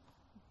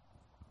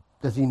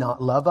 Does he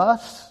not love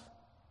us?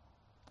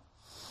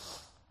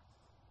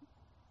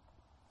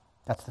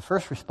 That's the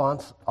first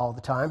response all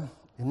the time,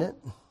 isn't it?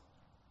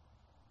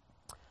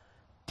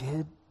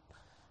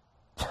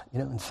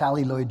 In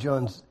Sally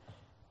Lloyd-Jones'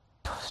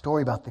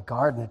 story about the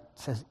garden, it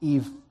says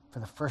Eve, for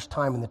the first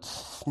time when the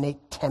snake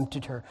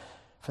tempted her,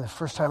 for the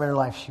first time in her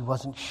life, she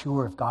wasn't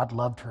sure if God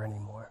loved her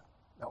anymore.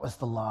 That was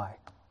the lie.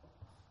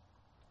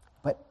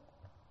 But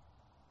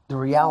the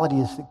reality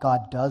is that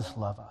God does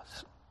love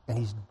us, and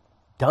he's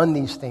done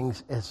these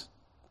things. As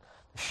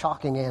the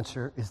shocking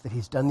answer is that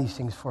he's done these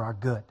things for our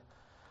good.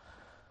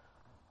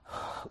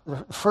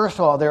 First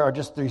of all, there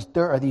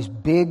are these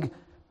big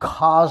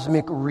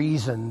cosmic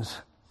reasons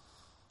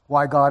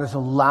why God is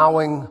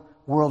allowing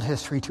world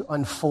history to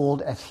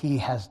unfold as he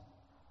has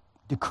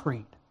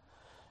decreed.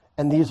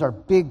 And these are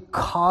big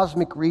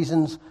cosmic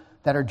reasons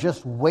that are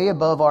just way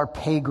above our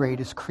pay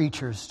grade as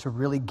creatures to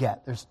really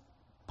get. There's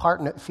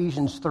part in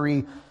Ephesians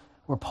 3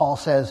 where Paul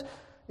says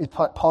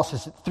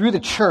that through the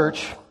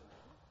church,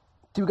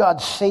 through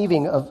God's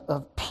saving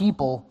of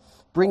people,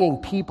 bringing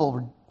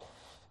people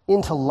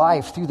into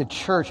life through the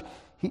church,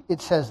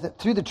 it says that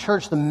through the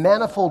church, the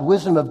manifold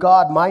wisdom of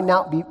God might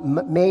now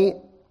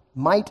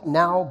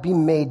be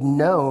made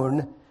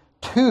known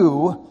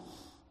to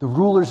the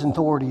rulers and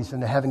authorities in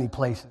the heavenly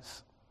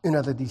places. In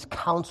other, these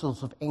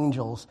councils of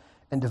angels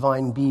and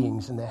divine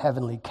beings in the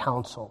heavenly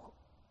council,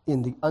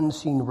 in the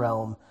unseen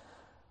realm.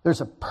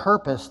 There's a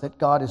purpose that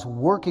God is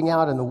working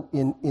out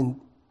in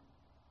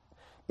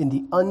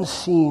the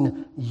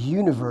unseen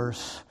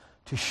universe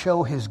to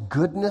show his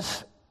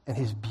goodness and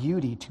his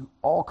beauty to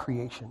all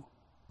creation,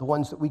 the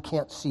ones that we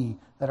can't see,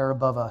 that are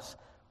above us,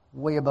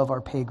 way above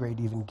our pay grade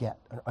to even get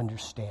or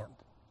understand.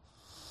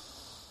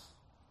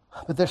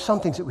 But there's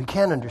some things that we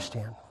can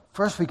understand.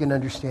 First, we can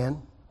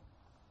understand,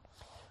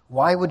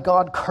 why would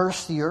God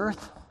curse the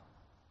earth?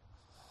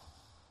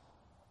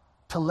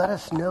 To let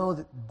us know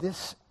that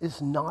this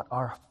is not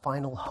our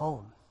final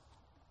home.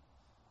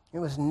 It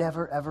was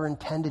never, ever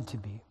intended to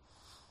be.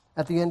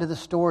 At the end of the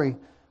story,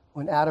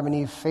 when Adam and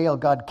Eve fail,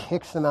 God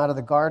kicks them out of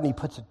the garden. He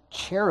puts a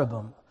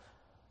cherubim,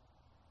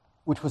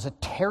 which was a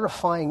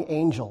terrifying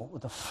angel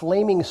with a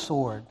flaming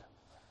sword,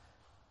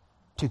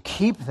 to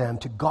keep them,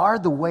 to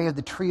guard the way of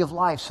the tree of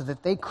life so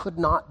that they could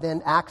not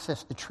then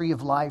access the tree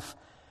of life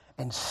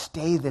and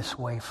stay this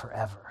way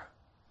forever.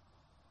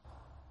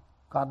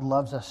 God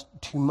loves us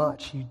too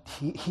much.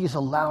 He's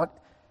allowed,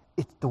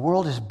 the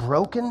world is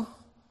broken,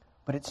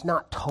 but it's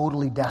not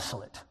totally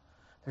desolate.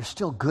 There's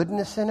still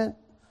goodness in it,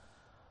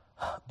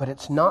 but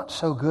it's not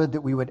so good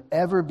that we would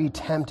ever be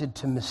tempted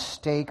to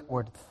mistake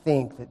or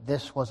think that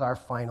this was our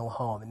final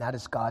home. And that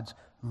is God's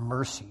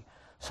mercy,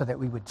 so that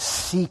we would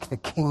seek the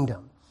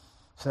kingdom,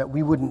 so that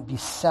we wouldn't be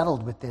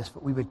settled with this,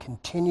 but we would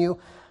continue,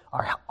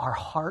 our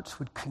hearts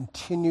would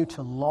continue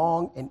to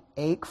long and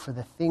ache for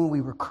the thing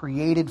we were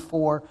created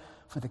for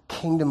the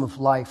kingdom of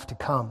life to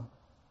come.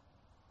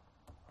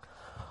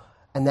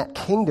 And that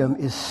kingdom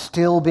is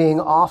still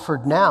being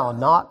offered now,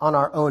 not on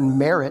our own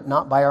merit,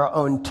 not by our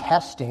own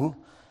testing,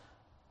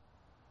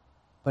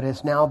 but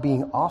is now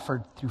being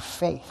offered through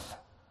faith.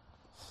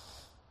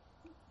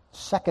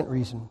 Second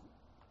reason,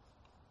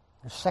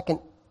 the second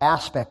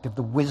aspect of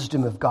the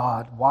wisdom of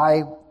God.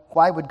 Why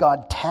would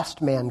God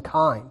test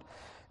mankind?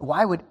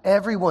 Why would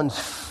everyone's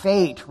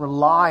fate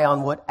rely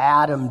on what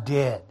Adam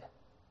did?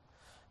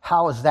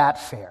 How is that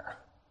fair?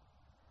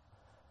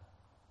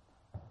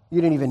 You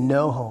didn't even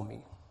know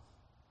homie.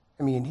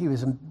 I mean, he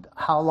was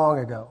how long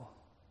ago?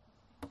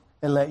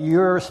 And that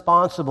you're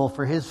responsible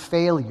for his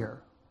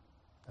failure.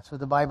 That's what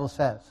the Bible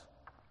says.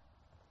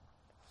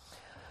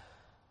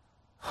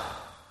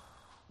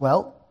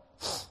 Well,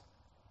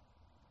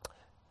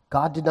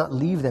 God did not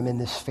leave them in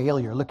this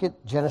failure. Look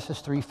at Genesis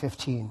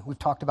 3:15. We've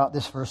talked about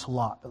this verse a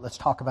lot, but let's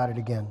talk about it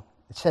again.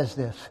 It says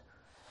this.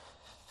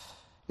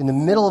 In the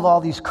middle of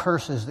all these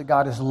curses that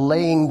God is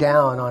laying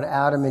down on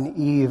Adam and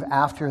Eve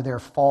after their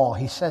fall,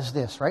 he says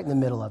this right in the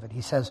middle of it.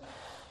 He says,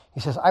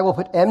 I will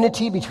put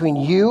enmity between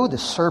you, the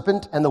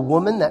serpent, and the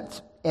woman.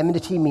 That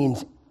enmity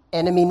means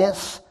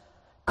eneminess,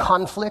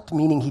 conflict,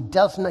 meaning he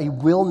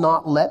will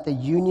not let the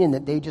union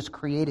that they just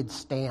created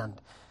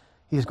stand.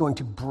 He is going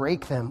to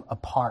break them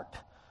apart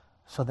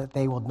so that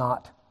he would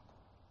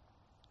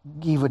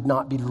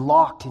not be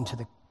locked into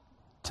the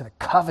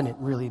covenant,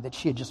 really, that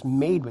she had just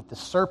made with the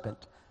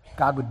serpent.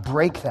 God would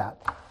break that.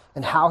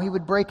 And how he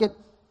would break it?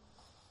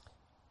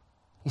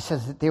 He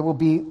says that there will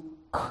be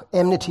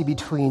enmity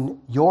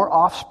between your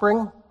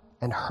offspring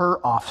and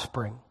her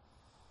offspring.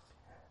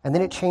 And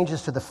then it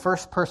changes to the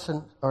first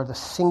person, or the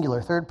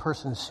singular, third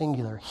person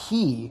singular.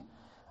 He,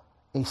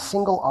 a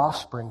single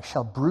offspring,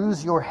 shall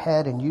bruise your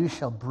head, and you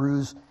shall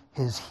bruise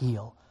his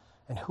heel.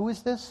 And who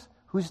is this?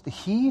 Who's the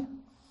he?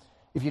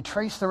 If you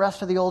trace the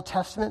rest of the Old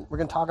Testament, we're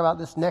going to talk about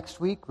this next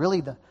week.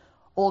 Really, the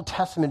Old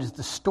Testament is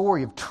the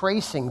story of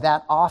tracing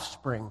that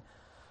offspring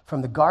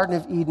from the Garden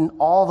of Eden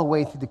all the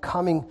way through the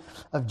coming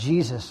of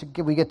Jesus.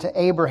 We get to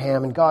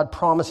Abraham, and God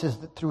promises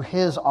that through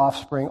his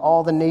offspring,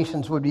 all the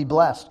nations would be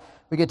blessed.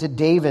 We get to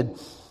David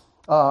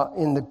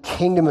in the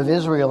kingdom of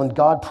Israel, and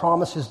God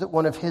promises that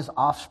one of his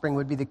offspring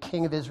would be the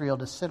king of Israel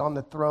to sit on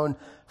the throne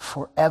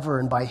forever,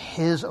 and by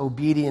his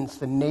obedience,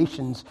 the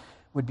nations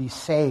would be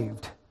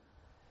saved.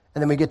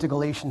 And then we get to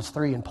Galatians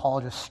 3, and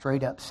Paul just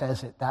straight up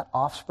says it. That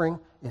offspring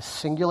is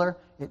singular.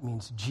 It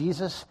means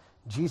Jesus.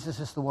 Jesus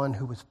is the one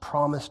who was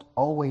promised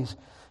always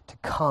to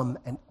come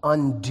and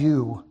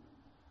undo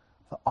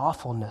the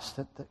awfulness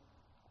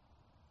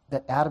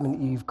that Adam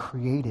and Eve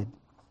created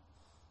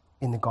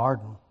in the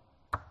garden.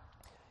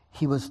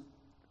 He was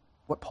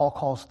what Paul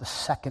calls the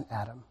second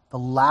Adam, the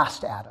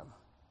last Adam.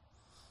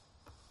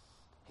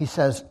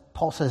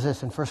 Paul says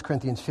this in 1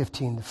 Corinthians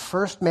 15, the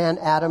first man,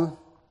 Adam,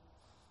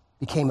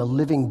 became a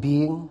living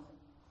being,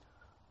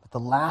 but the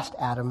last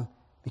Adam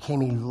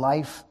became a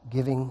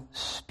life-giving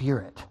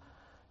spirit.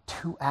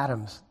 Two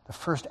Adams. The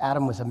first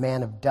Adam was a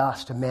man of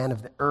dust, a man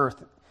of the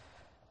earth.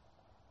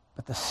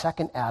 But the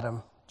second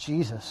Adam,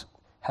 Jesus,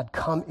 had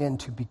come in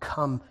to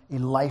become a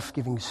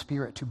life-giving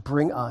spirit, to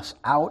bring us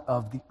out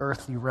of the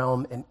earthly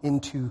realm and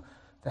into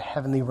the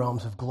heavenly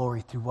realms of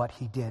glory through what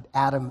he did.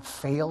 Adam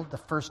failed. The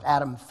first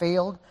Adam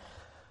failed.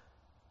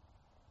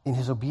 in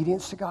his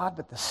obedience to God,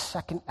 but the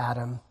second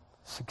Adam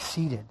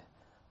succeeded.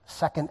 The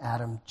second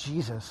Adam,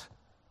 Jesus,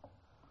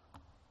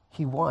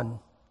 he won.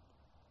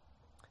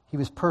 He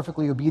was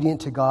perfectly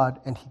obedient to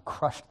God, and he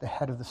crushed the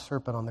head of the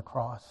serpent on the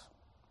cross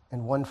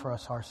and won for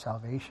us our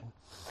salvation.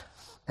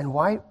 And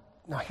why?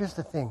 Now here's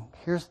the thing.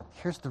 Here's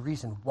the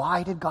reason.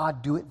 Why did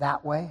God do it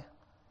that way?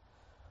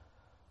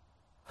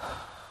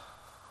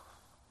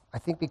 I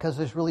think because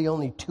there's really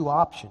only two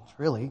options,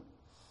 really.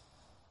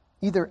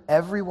 Either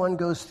everyone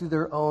goes through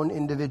their own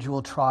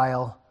individual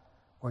trial,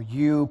 or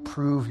you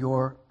prove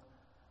your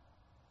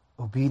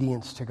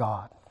obedience to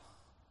God.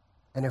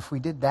 And if we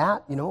did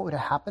that, you know what would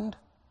have happened?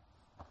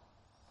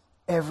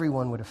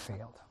 Everyone would have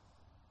failed.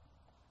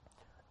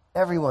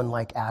 Everyone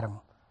like Adam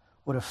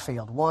would have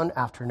failed, one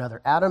after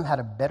another. Adam had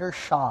a better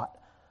shot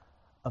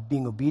of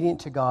being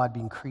obedient to God,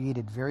 being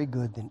created very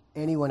good than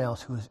anyone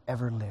else who has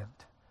ever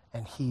lived.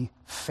 And he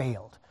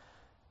failed.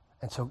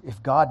 And so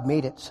if God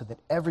made it so that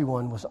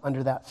everyone was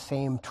under that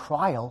same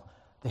trial,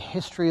 the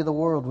history of the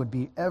world would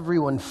be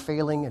everyone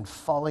failing and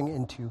falling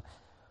into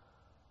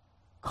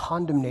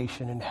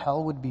condemnation, and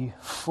hell would be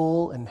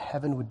full and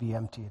heaven would be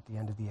empty at the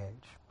end of the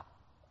age.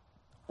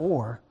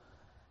 Or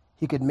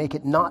he could make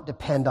it not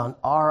depend on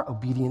our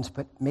obedience,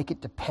 but make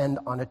it depend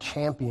on a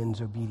champion's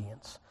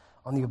obedience,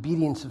 on the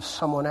obedience of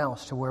someone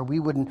else, to where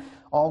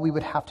all we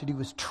would have to do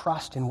is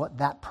trust in what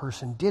that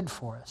person did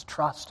for us,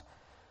 trust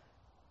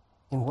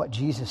in what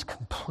Jesus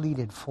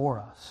completed for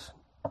us,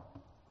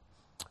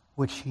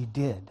 which he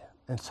did.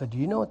 And so do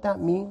you know what that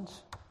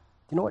means? Do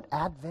you know what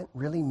Advent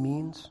really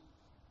means?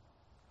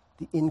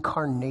 The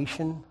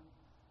incarnation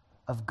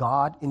of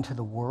God into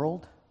the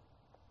world.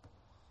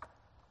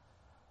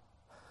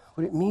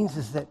 What it means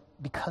is that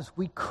because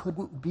we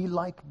couldn't be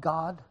like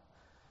God,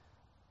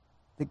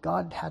 that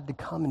God had to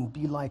come and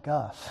be like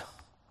us.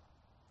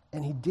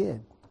 And he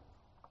did.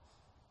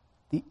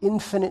 The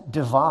infinite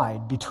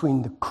divide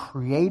between the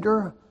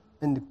creator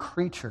and the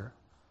creature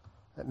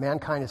that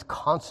mankind is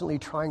constantly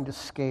trying to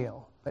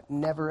scale, but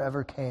never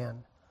ever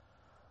can.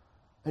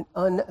 An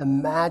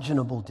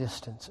unimaginable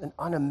distance, an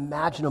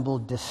unimaginable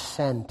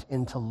descent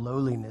into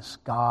lowliness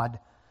God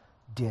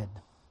did.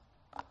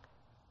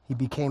 He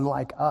became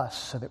like us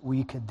so that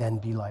we could then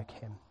be like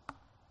him.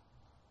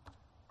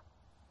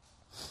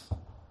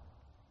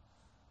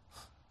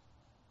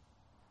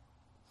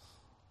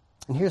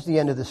 And here's the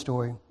end of the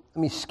story.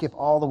 Let me skip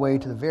all the way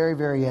to the very,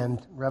 very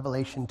end,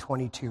 Revelation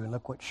 22, and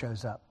look what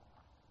shows up.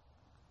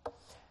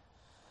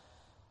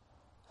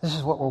 This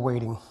is what we're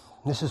waiting.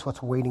 This is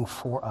what's waiting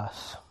for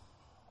us.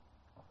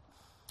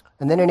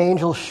 And then an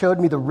angel showed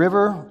me the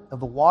river of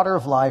the water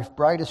of life,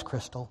 bright as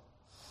crystal,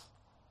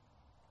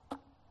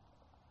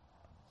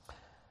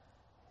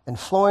 and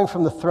flowing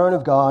from the throne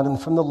of God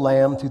and from the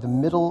Lamb through the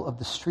middle of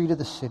the street of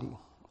the city.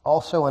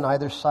 Also on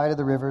either side of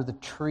the river, the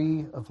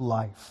tree of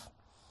life,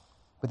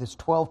 with its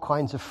 12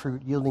 kinds of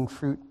fruit, yielding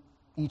fruit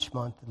each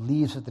month. The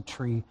leaves of the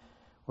tree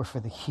were for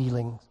the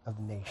healing of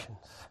the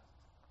nations.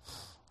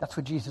 That's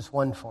what Jesus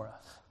won for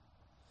us.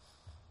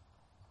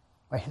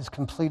 By his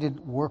completed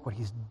work, what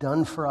he's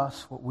done for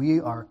us, what we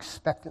are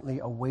expectantly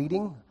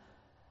awaiting,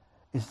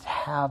 is to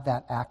have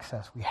that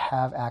access. We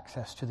have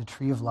access to the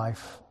tree of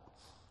life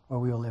where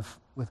we will live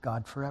with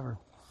God forever.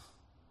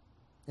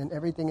 And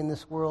everything in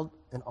this world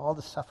and all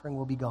the suffering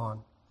will be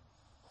gone.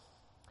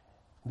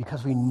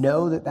 Because we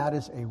know that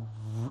is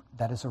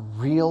a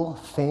real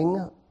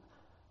thing,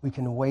 we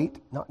can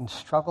wait, not in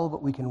struggle,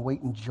 but we can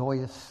wait in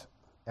joyous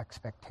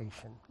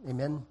expectation.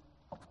 Amen?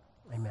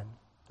 Amen.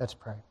 Let's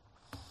pray.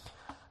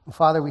 And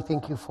Father, we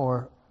thank you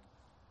for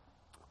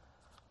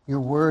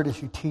your word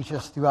as you teach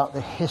us throughout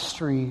the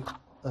history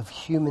of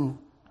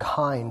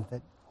humankind,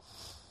 that,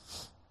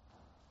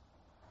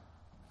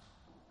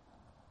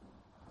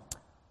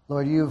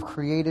 Lord, you have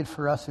created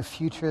for us a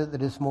future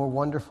that is more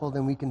wonderful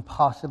than we can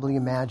possibly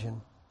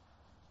imagine.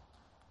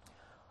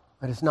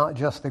 But it's not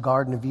just the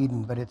Garden of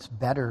Eden, but it's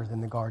better than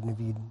the Garden of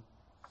Eden.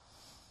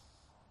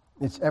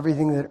 It's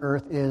everything that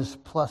earth is,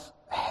 plus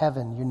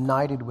heaven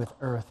united with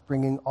earth,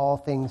 bringing all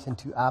things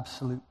into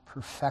absolute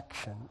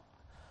perfection.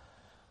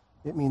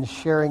 It means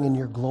sharing in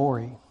your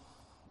glory.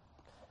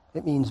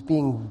 It means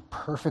being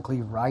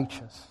perfectly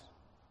righteous.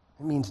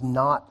 It means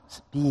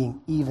not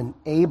being even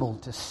able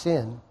to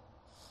sin.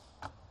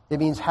 It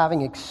means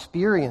having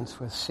experience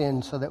with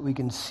sin so that we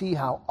can see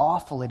how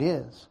awful it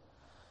is.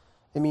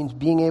 It means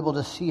being able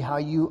to see how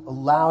you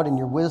allowed in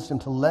your wisdom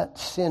to let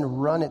sin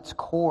run its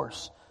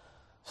course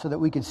so that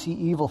we could see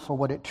evil for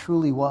what it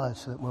truly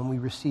was, so that when we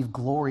receive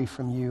glory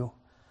from you,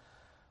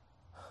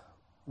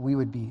 we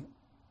would be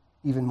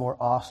even more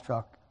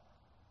awestruck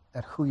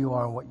at who you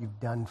are and what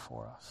you've done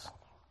for us.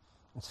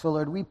 And so,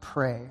 Lord, we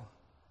pray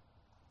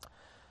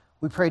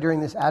during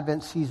this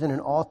Advent season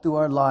and all through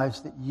our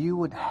lives that you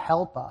would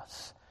help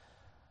us.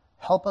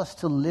 Help us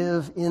to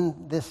live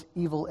in this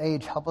evil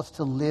age. Help us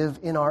to live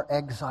in our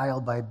exile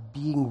by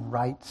being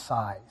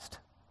right-sized.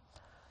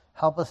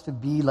 Help us to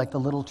be like the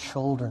little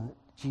children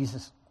that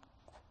Jesus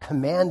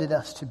commanded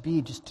us to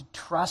be, just to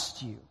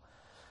trust you,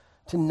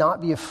 to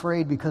not be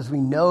afraid because we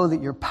know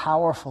that you're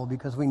powerful,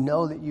 because we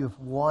know that you have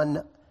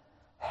won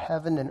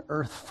heaven and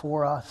earth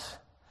for us,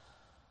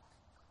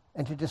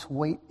 and to just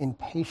wait in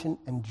patient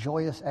and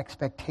joyous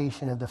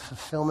expectation of the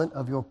fulfillment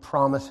of your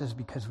promises,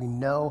 because we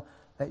know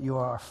that you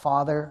are our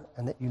Father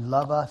and that you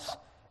love us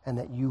and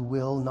that you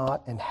will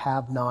not and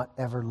have not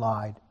ever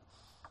lied,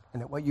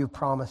 and that what you have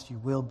promised you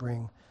will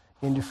bring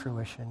into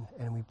fruition.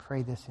 And we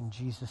pray this in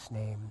Jesus'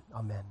 name.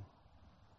 Amen.